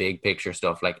 not the big picture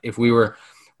stuff. Like, if we were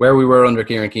where we were under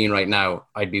Kieran Keane right now,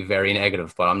 I'd be very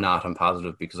negative, but I'm not. I'm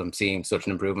positive because I'm seeing such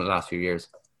an improvement the last few years.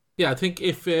 Yeah, I think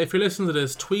if you're listening to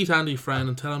this, tweet Andy Friend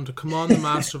and tell him to come on the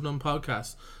Master of None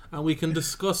podcast, and we can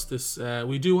discuss this. I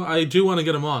do want to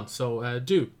get him on, so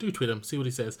do tweet him, see what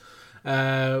he says.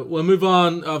 We'll move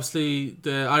on. Obviously,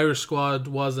 the Irish squad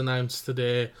was announced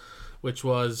today, which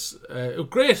was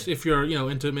great if you're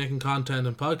into making content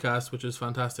and podcasts, which is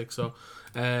fantastic. So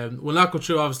we'll not go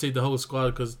through obviously the whole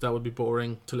squad because that would be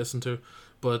boring to listen to.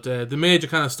 But the major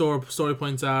kind of story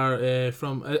points are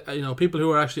from people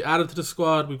who are actually added to the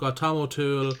squad. We've got Tom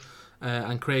O'Toole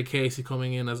and Craig Casey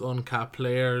coming in as uncapped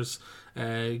players.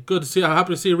 Good to see. I'm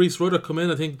happy to see Rhys Ruddock come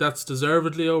in. I think that's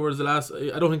deservedly over the last.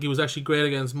 I don't think he was actually great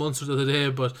against Munster the other day,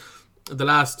 but the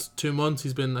last 2 months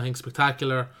he's been, I think,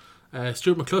 spectacular.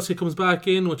 Stuart McCluskey comes back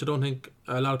in, which I don't think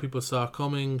a lot of people saw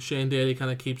coming. Shane Daly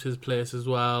kind of keeps his place as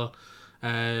well.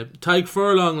 Tadhg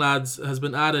Furlong, lads, has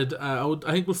been added. I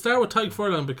think we'll start with Tadhg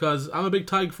Furlong because I'm a big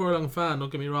Tadhg Furlong fan,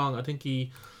 don't get me wrong. I think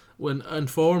when in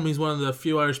form, he's one of the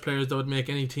few Irish players that would make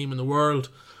any team in the world.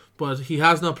 But he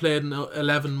has not played in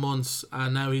 11 months,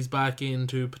 and now he's back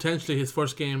into potentially his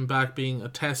first game back being a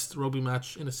test rugby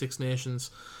match in the Six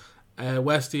Nations.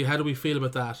 Westy, how do we feel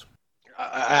about that?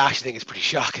 I actually think it's pretty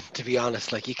shocking, to be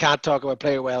honest. Like, you can't talk about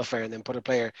player welfare and then put a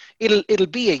player. It'll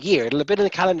be a year. It'll have been in a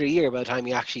calendar year by the time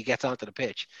he actually gets onto the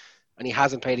pitch, and he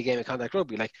hasn't played a game of contact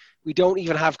rugby. Like, we don't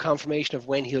even have confirmation of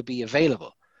when he'll be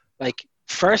available. Like,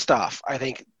 first off, I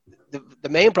think the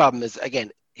main problem is,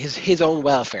 again, his own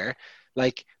welfare.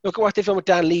 Like, look at what they've done with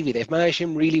Dan Levy. They've managed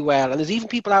him really well, and there's even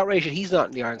people outraged that he's not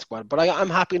in the Ireland squad. But I'm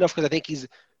happy enough because I think he's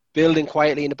building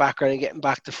quietly in the background and getting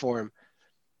back to form.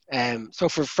 So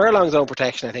for Furlong's own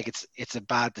protection, I think it's a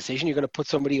bad decision. You're going to put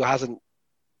somebody who hasn't.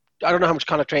 I don't know how much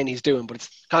contact training he's doing, but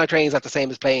it's contact training is not the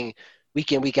same as playing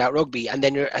week in, week out rugby, and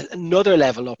then you're another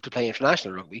level up to play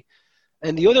international rugby.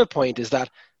 And the other point is that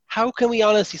how can we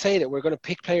honestly say that we're going to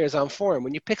pick players on form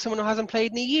when you pick someone who hasn't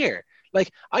played in a year? Like,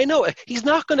 I know he's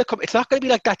not going to come. It's not going to be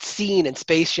like that scene in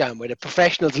Space Jam where the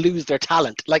professionals lose their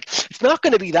talent. Like, it's not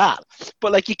going to be that.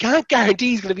 But like, you can't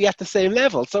guarantee he's going to be at the same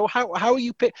level. So how are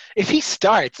you pick if he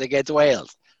starts against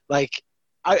Wales? Like,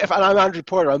 if I'm Andrew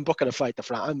Porter, I'm booking a flight to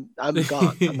France. I'm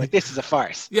gone. I'm like, this is a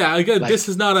farce. Yeah, again, like, this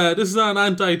is not an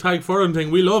anti-Tadhg Furlong thing.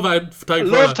 We love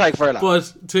Tadhg Furlong,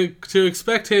 but to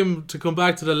expect him to come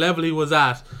back to the level he was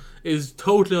at is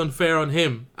totally unfair on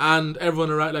him and everyone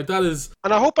around. Like, that is.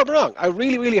 And I hope I'm wrong. I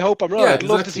really, really hope I'm wrong. Yeah, I'd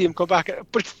love to see him come back,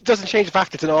 but it doesn't change the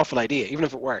fact it's an awful idea, even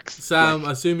if it works. Sam,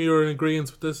 I assume you were in agreement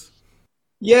with this.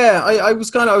 Yeah, I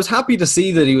was happy to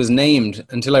see that he was named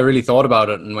until I really thought about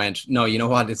it and went, no, you know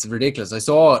what, it's ridiculous. I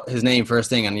saw his name first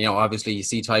thing, and obviously you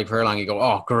see Tadhg Furlong, you go,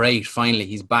 oh great, finally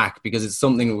he's back, because it's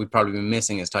something that we've probably been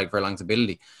missing is Tadhg Furlong's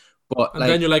ability. But and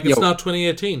then you're like, it's not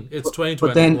 2018, it's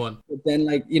 2021. But then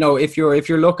like, if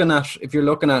you're looking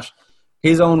at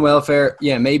his own welfare,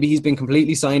 yeah, maybe he's been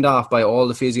completely signed off by all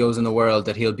the physios in the world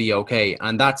that he'll be okay,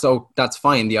 and that's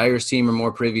fine. The Irish team are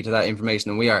more privy to that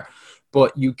information than we are.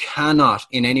 But you cannot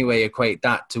in any way equate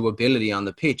that to ability on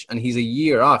the pitch. And he's a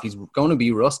year off. He's going to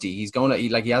be rusty. He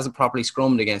hasn't properly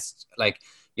scrummed against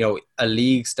a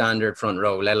league standard front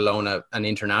row, let alone an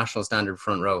international standard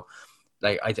front row.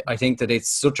 Like I think that it's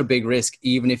such a big risk,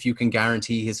 even if you can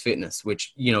guarantee his fitness,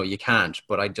 which you can't.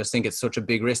 But I just think it's such a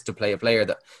big risk to play a player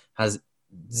that has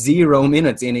 0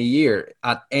 minutes in a year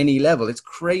at any level. It's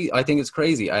crazy. I think it's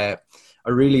crazy. I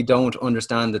really don't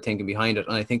understand the thinking behind it,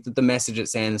 and I think that the message it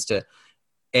sends to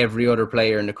every other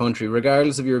player in the country,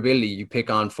 regardless of your ability, you pick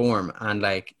on form. And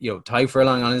Tadhg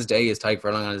Furlong on his day is Tadhg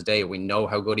Furlong on his day. We know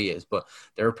how good he is, but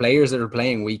there are players that are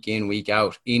playing week in, week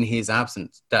out in his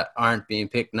absence that aren't being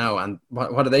picked now. And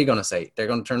what are they going to say? They're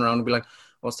going to turn around and be like,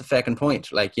 what's the fucking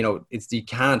point?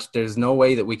 There's no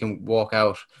way that we can walk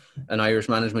out, an Irish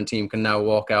management team can now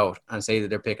walk out and say that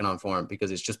they're picking on form,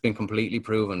 because it's just been completely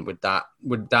proven with that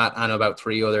and about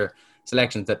 3 other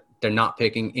selections that they're not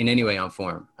picking in any way on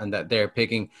form, and that they're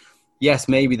picking, yes,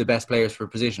 maybe the best players for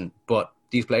position, but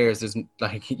these players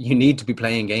you need to be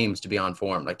playing games to be on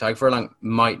form. Like Tadhg Furlong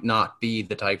might not be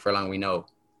the Tadhg Furlong we know.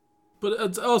 But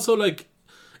it's also like,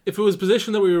 if it was a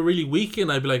position that we were really weak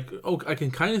in, I'd be like, oh, I can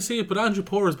kind of see it. But Andrew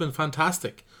Poor has been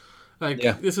fantastic.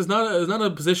 This is not a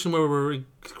position where we're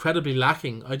incredibly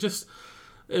lacking.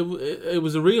 It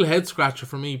was a real head scratcher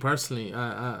for me personally,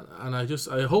 and I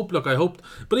hope.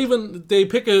 But even they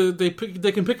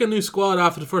can pick a new squad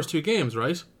after the first 2 games,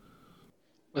 right?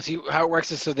 Well, see, how it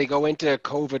works is, so they go into a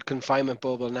COVID confinement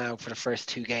bubble now for the first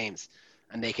 2 games,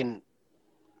 and they can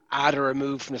add or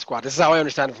remove from the squad. This is how I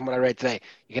understand it from what I read today.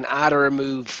 You can add or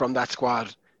remove from that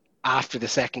squad after the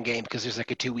second game, because there's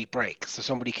like a 2-week break, so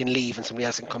somebody can leave and somebody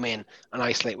else can come in and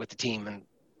isolate with the team, and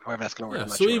however that's going to work.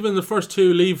 Yeah, so even the first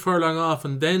 2 leave Furlong off,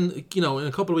 and then in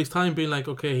a couple of weeks' time being like,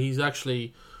 okay, he's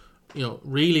actually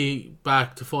really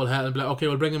back to full health, and be like, okay,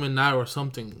 we'll bring him in now or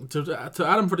something. To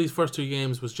add him for these first 2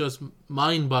 games was just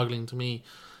mind-boggling to me.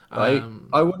 I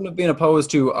wouldn't have been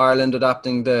opposed to Ireland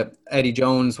adapting the Eddie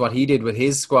Jones, what he did with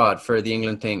his squad for the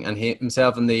England thing, and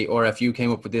himself and the RFU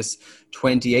came up with this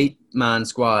 28-man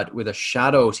squad with a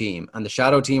shadow team, and the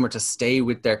shadow team are to stay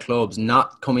with their clubs,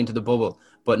 not come into the bubble,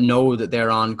 but know that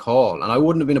they're on call. And I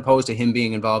wouldn't have been opposed to him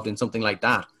being involved in something like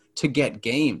that to get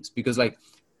games, because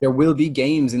there will be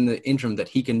games in the interim that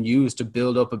he can use to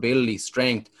build up ability,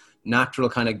 strength, natural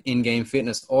kind of in-game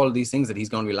fitness, all of these things that he's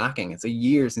going to be lacking. It's a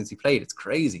year since he played. It's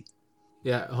crazy.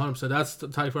 Yeah, 100%. That's the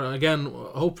type for, again,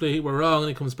 hopefully we're wrong and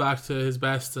he comes back to his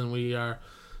best, and we are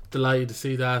delighted to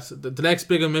see that. The next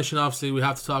big omission, obviously, we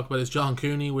have to talk about is John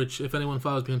Cooney, which, if anyone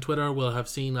follows me on Twitter, will have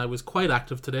seen I was quite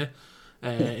active today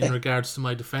in regards to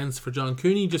my defence for John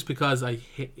Cooney, just because I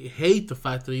hate the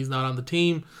fact that he's not on the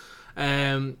team.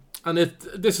 And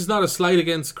this is not a slight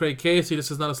against Craig Casey.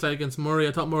 This is not a slight against Murray.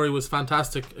 I thought Murray was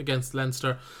fantastic against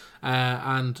Leinster.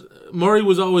 And Murray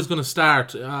was always going to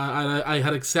start. I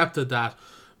had accepted that.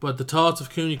 But the thoughts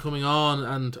of Cooney coming on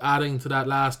and adding to that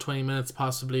last 20 minutes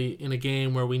possibly in a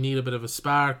game where we need a bit of a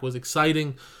spark was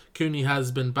exciting. Cooney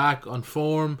has been back on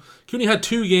form. Cooney had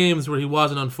 2 games where he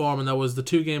wasn't on form, and that was the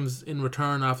 2 games in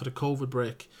return after the COVID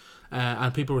break.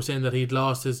 And people were saying that he'd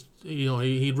lost his,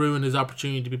 he'd ruined his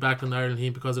opportunity to be back in the Ireland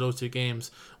team because of those 2 games.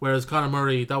 Whereas Conor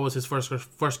Murray, that was his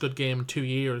first good game in 2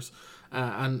 years,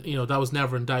 and that was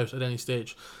never in doubt at any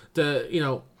stage.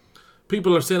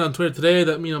 People are saying on Twitter today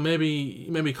that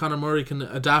maybe Conor Murray can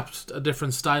adapt a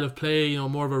different style of play,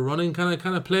 more of a running kind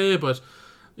of play. But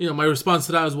my response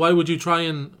to that is, why would you try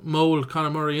and mould Conor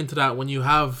Murray into that when you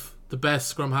have the best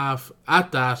scrum half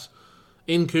at that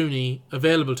in Cooney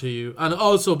available to you? And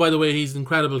also, by the way, he's an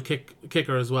incredible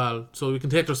kicker as well, so we can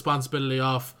take the responsibility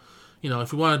off.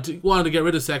 If we wanted to get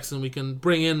rid of Sexton, we can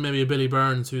bring in maybe a Billy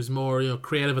Burns, who's more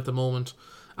creative at the moment,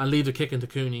 and leave the kick into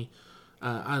Cooney.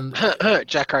 And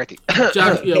Jack Carty.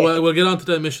 We'll get on to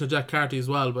the mission of Jack Carty as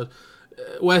well. But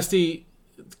Westy,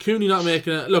 Cooney not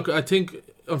making it. Look, I think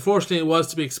unfortunately it was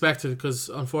to be expected, because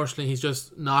unfortunately he's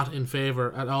just not in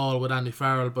favour at all with Andy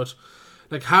Farrell. But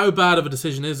how bad of a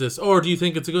decision is this, or do you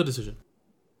think it's a good decision?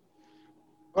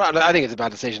 Well, I think it's a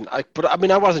bad decision. I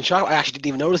wasn't shocked. I actually didn't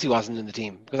even notice he wasn't in the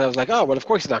team, because I was like, oh well, of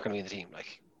course he's not going to be in the team.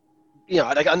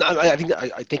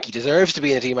 I think he deserves to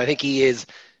be in the team. I think he is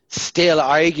still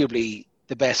arguably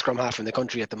the best scrum half in the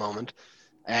country at the moment.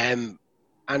 What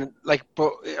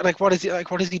has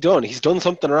he done? He's done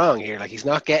something wrong here. He's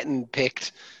not getting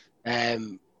picked. As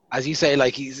you say,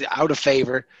 he's out of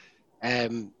favour. I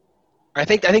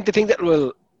think the thing that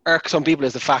will irk some people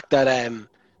is the fact that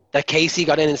that Casey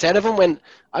got in instead of him. When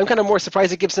I'm kind of more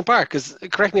surprised at Gibson Park, because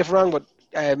correct me if I'm wrong, but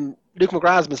Luke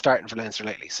McGrath's been starting for Leinster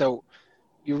lately. So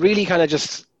you really kind of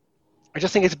I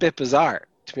just think it's a bit bizarre,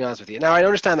 to be honest with you. Now I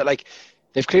understand that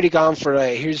they've clearly gone for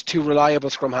here's 2 reliable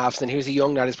scrum halves, and here's a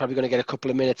young lad who's probably going to get a couple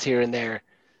of minutes here and there,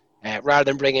 rather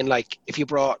than bringing if you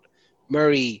brought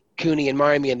Murray, Cooney, and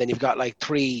Marmion, then you've got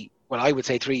 3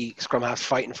 scrum halves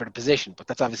fighting for the position. But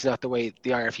that's obviously not the way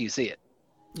the RFU see it.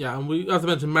 Yeah, and we have to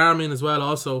mention Marmion as well.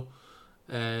 Also,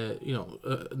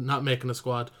 not making the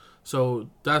squad. So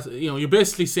that you're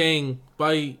basically saying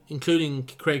by including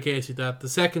Craig Casey that the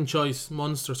second choice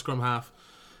Munster scrum half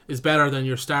is better than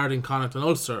your starting Connacht and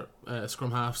Ulster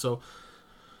scrum half. So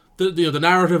the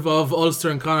narrative of Ulster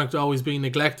and Connacht always being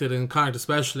neglected, and Connacht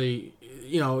especially,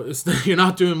 you're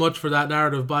not doing much for that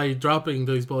narrative by dropping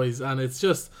these boys, and it's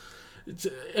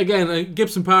again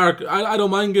Gibson Park. I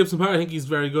don't mind Gibson Park. I think he's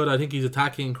very good. I think he's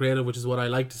attacking and creative, which is what I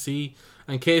like to see.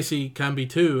 And Casey can be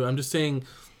too. I'm just saying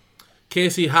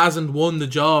Casey hasn't won the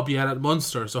job yet at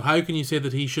Munster, so how can you say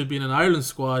that he should be in an Ireland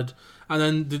squad?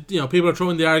 And then people are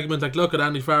throwing the argument like, look at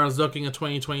Andy Farrell's looking at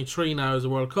 2023 now as a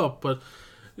World Cup, but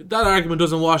that argument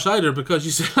doesn't wash either, because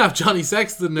you still have Johnny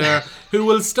Sexton there who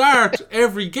will start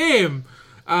every game.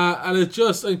 And it's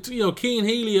just, Cian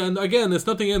Healy, and again, it's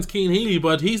nothing against Cian Healy,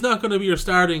 but he's not going to be your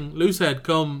starting loosehead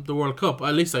come the World Cup.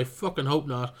 At least I fucking hope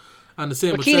not. And the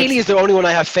same with Cian Healy is the only one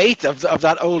I have faith of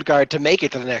that old guard to make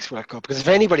it to the next World Cup, because if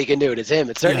anybody can do it, it's him.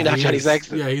 It's certainly not Johnny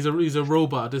Sexton. Yeah, he's a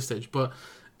robot at this stage, but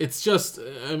it's just,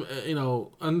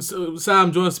 and so,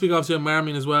 Sam, do you want to speak obviously on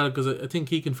Marmion as well, because I think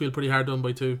he can feel pretty hard done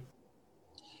by too.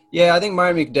 Yeah, I think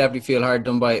Marmion could definitely feel hard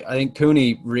done by. I think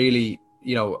Cooney really,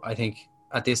 I think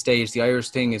at this stage, the Irish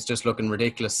thing is just looking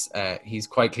ridiculous. He's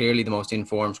quite clearly the most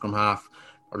informed scrum half.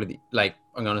 Probably,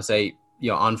 I'm going to say,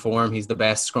 on form, he's the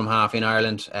best scrum half in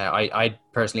Ireland. I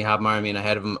personally have Marmion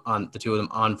ahead of him, on the two of them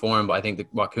on form, but I think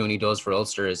that what Cooney does for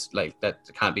Ulster is that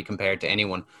can't be compared to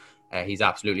anyone. He's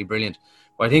absolutely brilliant.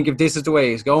 But I think if this is the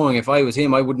way it's going, if I was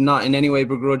him, I would not in any way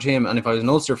begrudge him. And if I was an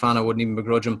Ulster fan, I wouldn't even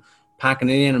begrudge him packing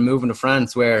it in and moving to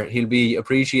France, where he'll be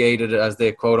appreciated as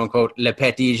the quote-unquote Le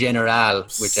Petit Général,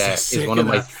 which is one of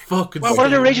my... Well, what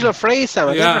an original phrase, Sam.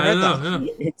 I've never heard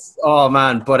that. Yeah. Oh,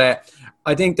 man. But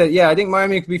I think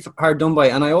Marmion could be hard done by.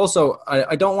 And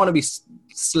I don't want to be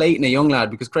slating a young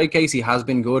lad, because Craig Casey has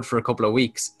been good for a couple of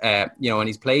weeks, and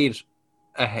he's played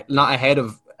not ahead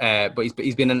of... but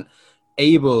he's been an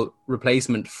able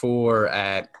replacement for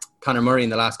Conor Murray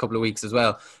in the last couple of weeks as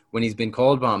well, when he's been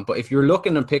called upon. But if you're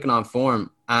looking and picking on form,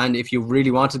 and if you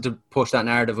really wanted to push that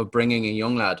narrative of bringing a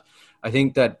young lad, I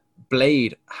think that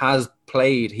Blade has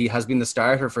played. He has been the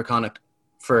starter for Connacht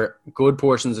for good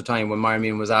portions of time when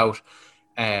Marmion was out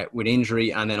with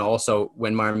injury, and then also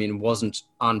when Marmion wasn't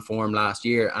on form last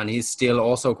year, and he's still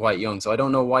also quite young. So I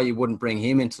don't know why you wouldn't bring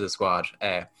him into the squad.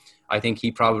 I think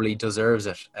he probably deserves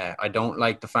it. I don't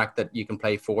like the fact that you can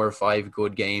play 4 or 5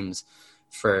 good games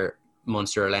for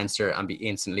Munster or Leinster and be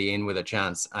instantly in with a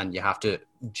chance, and you have to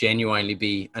genuinely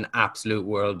be an absolute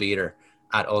world beater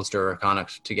at Ulster or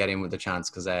Connacht to get in with a chance,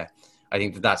 because I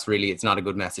think that's really, it's not a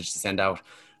good message to send out.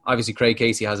 Obviously Craig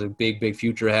Casey has a big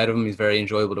future ahead of him. He's very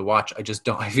enjoyable to watch.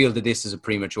 I feel that this is a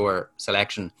premature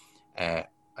selection. I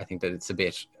think that it's a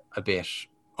bit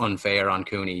unfair on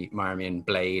Cooney, Marmion,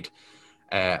 Blade.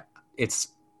 It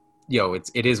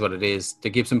is what it is. The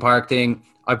Gibson Park thing,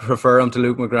 I prefer him to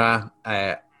Luke McGrath.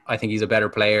 I think he's a better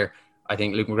player. I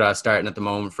think Luke McGrath is starting at the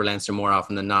moment for Leinster more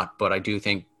often than not, but I do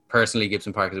think personally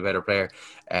Gibson Park is a better player.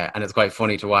 And it's quite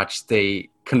funny to watch the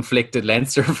conflicted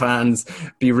Leinster fans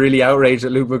be really outraged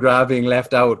at Luke McGrath being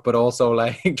left out, but also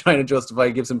trying to justify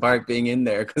Gibson Park being in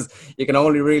there, because you can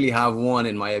only really have one,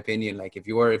 in my opinion. If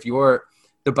you were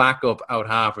the backup out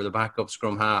half or the backup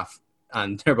scrum half,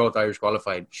 and they're both Irish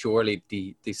qualified, surely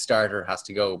the starter has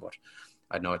to go. But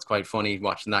I know it's quite funny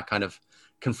watching that kind of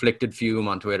conflicted fume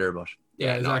on Twitter. But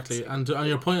yeah, exactly. And on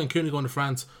your point on Cooney going to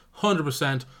France,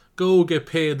 100%, go get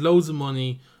paid loads of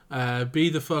money, be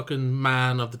the fucking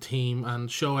man of the team and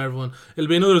show everyone. It'll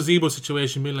be another Zebo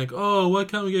situation, being like, oh, why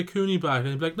can't we get Cooney back? And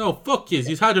he'll be like, no, fuck you,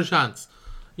 he's had your chance.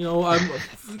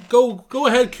 Go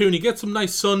ahead, Cooney, get some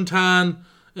nice suntan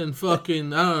in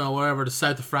fucking, I don't know, wherever, the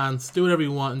south of France. Do whatever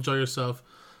you want, enjoy yourself.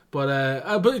 But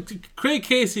Craig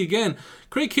Casey again.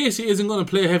 Craig Casey isn't going to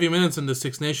play heavy minutes in the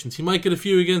Six Nations. He might get a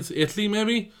few against Italy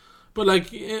maybe, but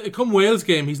come Wales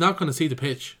game, he's not going to see the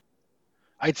pitch.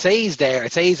 I'd say he's there.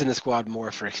 I'd say he's in the squad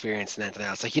more for experience than anything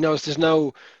else. There's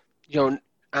no,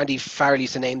 Andy Farrell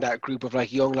used to name that group of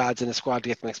young lads in the squad to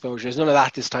get them exposure. There's none of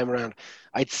that this time around.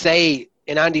 I'd say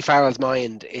in Andy Farrell's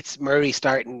mind, it's Murray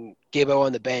starting, Gibbo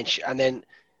on the bench, and then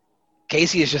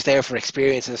Casey is just there for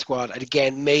experience in the squad. And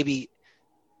again, maybe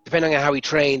depending on how he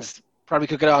trains, probably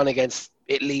could get on against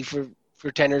Italy for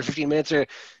 10 or 15 minutes, or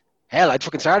hell, I'd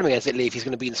fucking start him against Italy if he's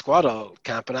going to be in the squad all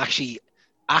camp. And actually,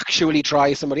 actually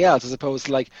try somebody else, as opposed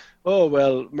to like, oh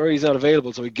well, Murray's not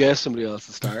available, so we guess somebody else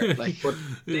to start. Like, but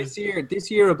this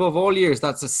year above all years,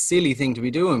 that's a silly thing to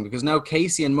be doing, because now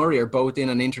Casey and Murray are both in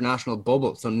an international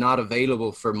bubble, so not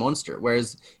available for Munster.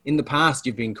 Whereas in the past,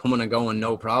 you've been coming and going,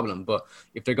 no problem. But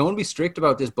if they're going to be strict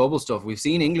about this bubble stuff, we've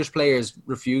seen English players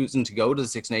refusing to go to the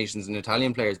Six Nations and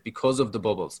Italian players because of the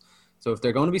bubbles. So if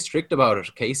they're going to be strict about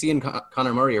it, Casey and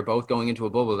Conor Murray are both going into a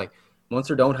bubble. Like,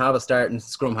 Munster don't have a starting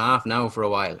scrum half now for a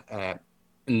while,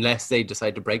 unless they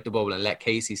decide to break the bubble and let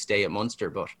Casey stay at Munster.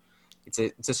 But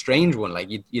it's a strange one. Like,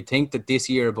 you'd think that this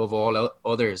year above all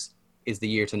others is the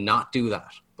year to not do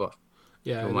that. But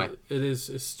yeah, it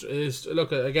is.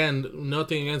 Look, again,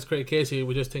 nothing against Craig Casey.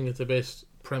 We just think it's a bit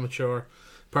premature,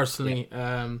 personally.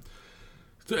 Yeah.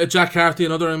 Jack Carty,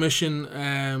 another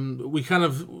omission. We kind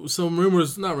of, some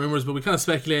rumours, not rumours, but we kind of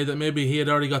speculated that maybe he had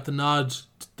already got the nod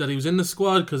that he was in the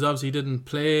squad, because obviously he didn't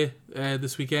play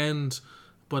this weekend,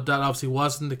 but that obviously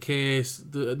wasn't the case.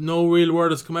 No real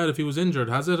word has come out if he was injured,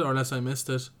 has it? Or unless I missed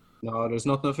it. No, there's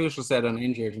nothing official said on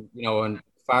injured, and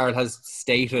Farrell has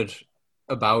stated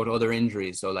about other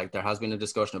injuries, so like there has been a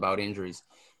discussion about injuries.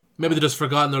 Maybe they're just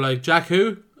forgotten. They're like, Jack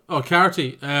who? Oh,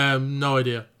 Carty. No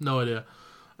idea.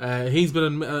 He's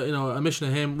been, a mission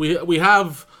of him. We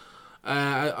have,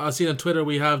 I've seen on Twitter,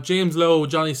 we have James Lowe,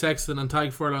 Johnny Sexton, and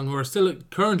Tadhg Furlong, who are still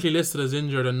currently listed as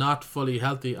injured and not fully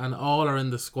healthy, and all are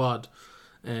in the squad,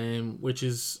 which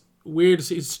is weird to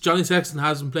see. Johnny Sexton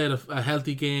hasn't played a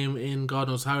healthy game in God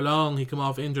knows how long. He came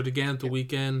off injured again at the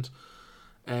weekend.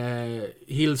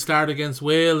 He'll start against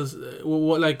Wales.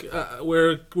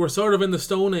 We're sort of in the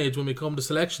Stone Age when we come to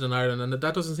selection in Ireland, and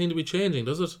that doesn't seem to be changing,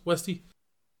 does it, Westy?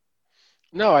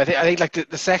 No, I think like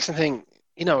the Sexton thing,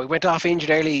 he went off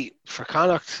injured early for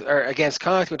Connacht, or against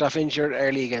Connacht, went off injured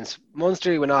early against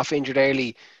Munster, he went off injured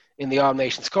early in the All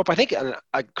Nations Cup. I think, and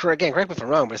again, correct me if I'm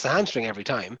wrong, but it's a hamstring every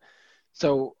time.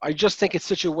 So I just think it's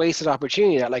such a wasted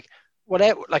opportunity that, like,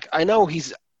 whatever, like, I know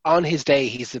he's on his day,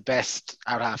 he's the best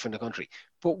out half in the country,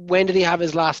 but when did he have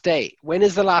his last day? When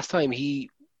is the last time he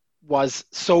was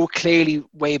so clearly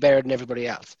way better than everybody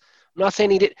else? I'm not saying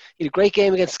he had a great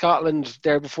game against Scotland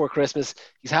there before Christmas.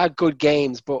 He's had good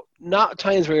games, but not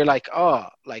times where you're like, oh,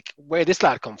 like, where did this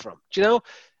lad come from? Do you know?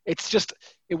 It's just,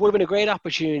 it would have been a great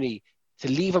opportunity to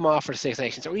leave him off for the Six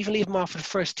Nations, or even leave him off for the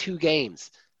first two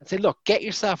games and say, look, get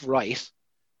yourself right,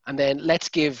 and then let's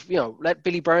give, let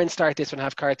Billy Burns start this one,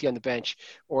 have Carthy on the bench,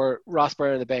 or Ross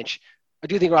Byrne on the bench. I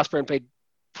do think Ross Byrne played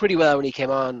pretty well when he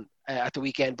came on at the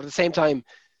weekend, but at the same time,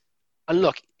 and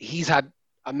look, he's had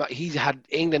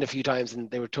England a few times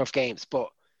and they were tough games, but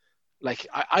like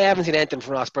I haven't seen anything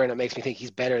from Ross Byrne that makes me think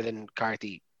he's better than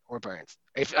Carthy or Burns.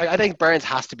 I think Burns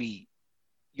has to be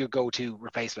your go-to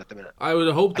replacement at the minute. I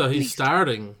would hope that he's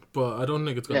starting, but I don't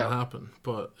think it's going to happen.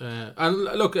 But and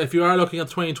look, if you are looking at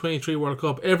 2023 World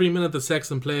Cup, every minute that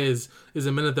Sexton plays is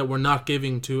a minute that we're not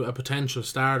giving to a potential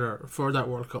starter for that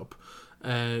World Cup.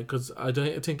 Because I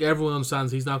think everyone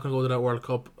understands he's not going to go to that World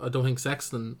Cup. I don't think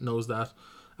Sexton knows that.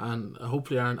 And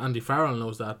hopefully Andy Farrell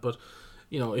knows that. But,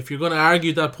 if you're going to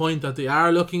argue that point that they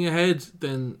are looking ahead,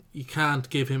 then you can't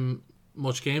give him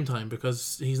much game time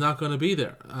because he's not going to be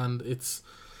there. And it's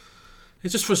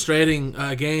just frustrating,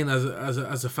 again, as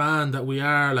a fan, that we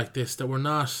are like this, that we're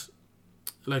not,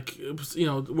 like,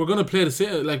 we're going to play the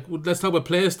same. Like, let's talk about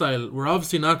play style. We're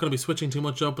obviously not going to be switching too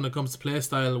much up when it comes to play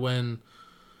style when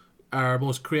our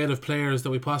most creative players that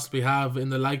we possibly have in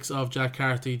the likes of Jack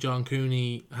Carty, John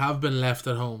Cooney, have been left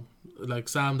at home. Like,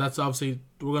 Sam, that's obviously,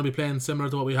 we're going to be playing similar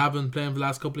to what we have been playing for the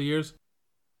last couple of years.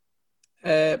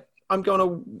 I'm going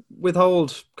to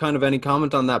withhold kind of any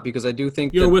comment on that, because I do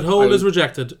think your withhold is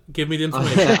rejected. Give me the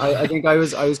information. I think I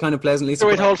was kind of pleasantly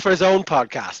surprised. Withhold for his own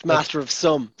podcast, Master of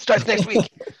Some. Starts next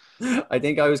week. I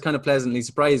think I was kind of pleasantly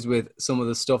surprised with some of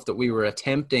the stuff that we were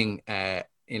attempting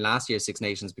in last year's Six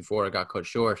Nations before it got cut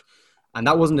short. And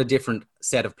that wasn't a different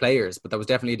set of players, but that was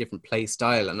definitely a different play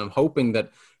style. And I'm hoping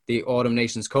that the Autumn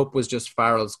Nations Cup was just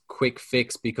Farrell's quick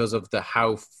fix because of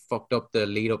how fucked up the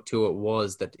lead up to it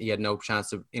was, that he had no chance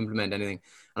to implement anything.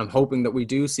 And I'm hoping that we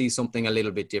do see something a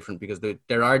little bit different, because there's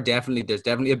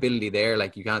definitely ability there.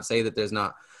 Like, you can't say that there's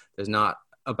not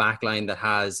a backline that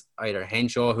has either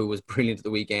Henshaw, who was brilliant at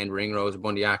the weekend, Ringrose, or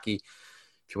Bundyaki.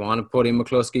 If you want to put in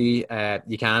McCluskey,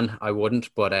 you can. I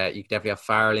wouldn't, but you definitely have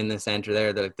Farrell in the centre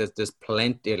there. There's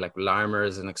plenty. Like, Larmer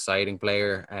is an exciting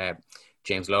player.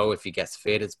 James Lowe, if he gets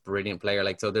fit, is a brilliant player.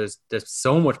 Like, so there's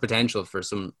so much potential for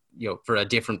for a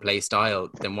different play style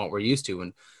than what we're used to.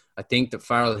 And I think that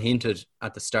Farrell hinted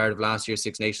at the start of last year's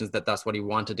Six Nations that that's what he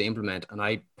wanted to implement. And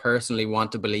I personally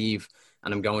want to believe,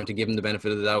 and I'm going to give him the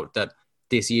benefit of the doubt, that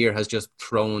this year has just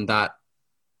thrown that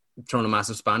thrown a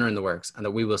massive spanner in the works, and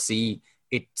that we will see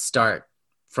it start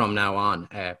from now on.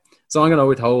 So I'm going to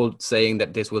withhold saying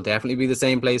that this will definitely be the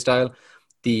same play style.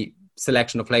 The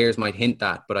selection of players might hint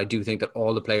that, but I do think that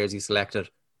all the players he selected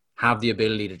have the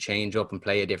ability to change up and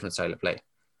play a different style of play.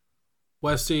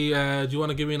 Westy, do you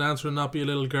want to give me an answer and not be a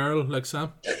little girl like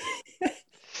Sam?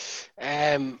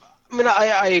 I mean,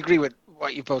 I agree with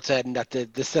what you both said, and that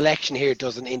the selection here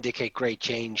doesn't indicate great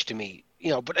change to me.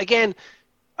 But again,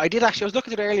 I was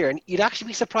looking at it earlier, and you'd actually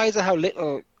be surprised at how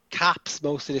little caps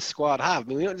most of this squad have.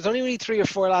 I mean, there's only really 3 or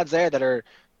 4 lads there that are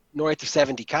north of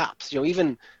 70 caps.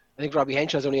 Even I think Robbie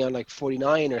Henshaw's only on like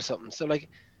 49 or something. So like,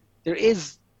 there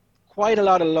is quite a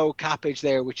lot of low capage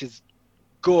there, which is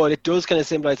good. It does kind of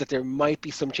symbolize that there might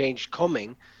be some change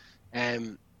coming.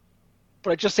 But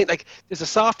I just think like there's a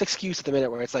soft excuse at the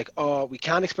minute where it's like, oh, we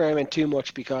can't experiment too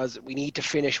much because we need to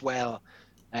finish well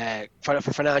for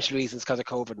financial reasons because of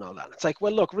COVID and all that. It's like,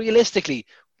 well, look, realistically,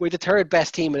 we're the 3rd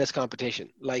best team in this competition.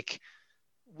 Like,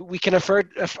 we can afford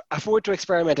to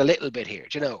experiment a little bit here.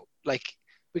 Like,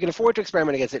 we can afford to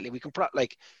experiment against Italy. We can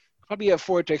probably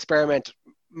afford to experiment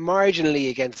marginally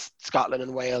against Scotland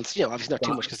and Wales. Obviously not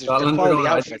too much because there's quality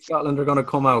outfits. Scotland are going to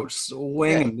come out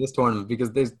swinging this tournament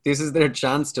because this is their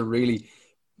chance to really,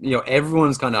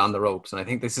 everyone's kind of on the ropes, and I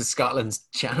think this is Scotland's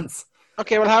chance.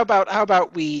 Okay, well, how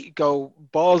about we go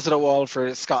balls to the wall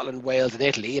for Scotland, Wales, and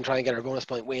Italy, and try and get our bonus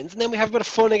point wins, and then we have a bit of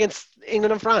fun against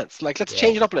England and France. Like, let's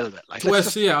change it up a little bit. Like,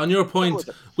 Wes, on your point,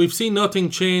 we've seen nothing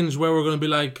change where we're going to be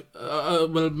like,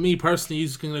 well, me personally, you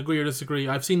can agree or disagree.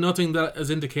 I've seen nothing that has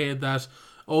indicated that,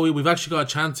 we've actually got a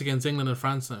chance against England and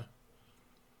France now.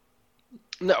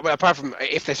 No, but apart from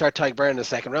if they start Tyke Byrne in the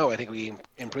second row, I think we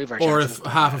improve our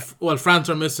chances. Or if France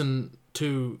are missing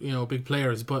 2, big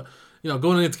players, but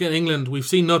going against England, we've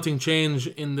seen nothing change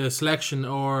in the selection,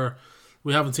 or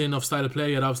we haven't seen enough style of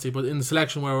play yet, obviously. But in the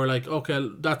selection, where we're like, okay,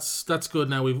 that's good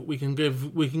now. We can give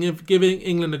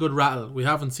England a good rattle. We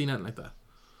haven't seen anything like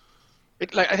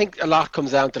that. I think a lot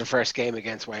comes down to the first game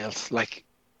against Wales. Like,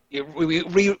 we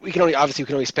can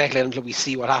only speculate until we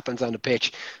see what happens on the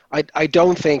pitch. I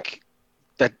don't think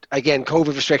that, again,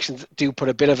 COVID restrictions do put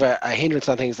a bit of a hindrance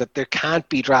on things, that there can't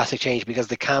be drastic change because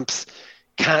the camps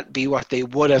can't be what they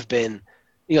would have been.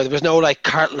 There was no like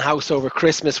Carlton House over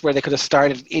Christmas where they could have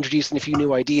started introducing a few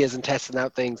new ideas and testing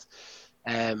out things.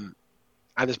 And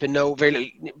there's been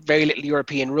very little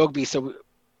European rugby. So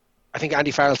I think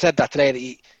Andy Farrell said that today, that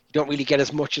you don't really get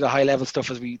as much of the high level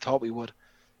stuff as we thought we would.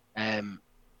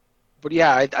 But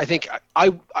yeah, I think I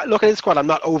look at this squad, I'm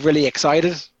not overly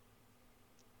excited.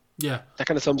 Yeah, that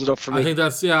kind of sums it up for me. I think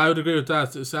I would agree with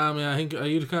that, Sam. I think, are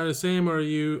you kind of the same, or are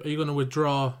you going to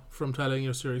withdraw from telling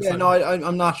your series? Yeah, no,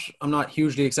 I'm not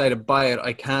hugely excited by it.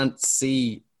 I can't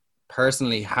see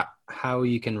personally how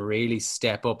you can really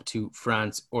step up to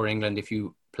France or England if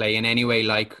you play in any way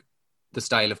like the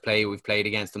style of play we've played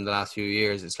against them the last few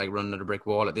years. It's like running at a brick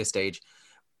wall at this stage.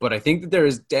 But I think that there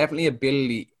is definitely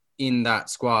ability in that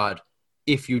squad,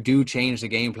 if you do change the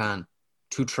game plan,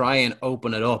 to try and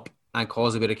open it up and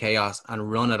cause a bit of chaos and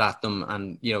run it at them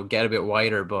and, get a bit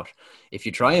wider. But if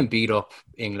you try and beat up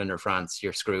England or France,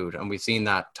 you're screwed. And we've seen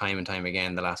that time and time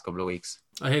again the last couple of weeks.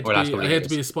 I hate to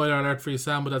be a spoiler alert for you,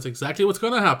 Sam, but that's exactly what's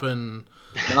going to happen.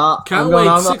 Can't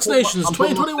wait. Six Nations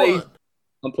 2021.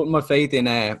 I'm putting my faith in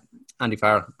Andy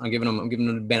Farrell. I'm giving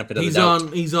him the benefit of the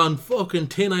doubt. He's on fucking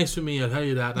thin ice for me, I'll tell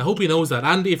you that. And I hope he knows that.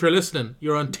 Andy, if you're listening,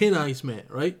 you're on thin ice, mate,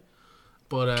 right?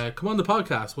 But come on the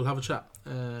podcast, we'll have a chat.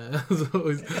 As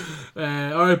always.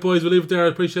 All right, boys, we'll leave it there. I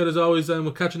appreciate it as always, and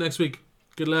we'll catch you next week.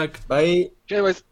 Good luck. Bye. Cheers.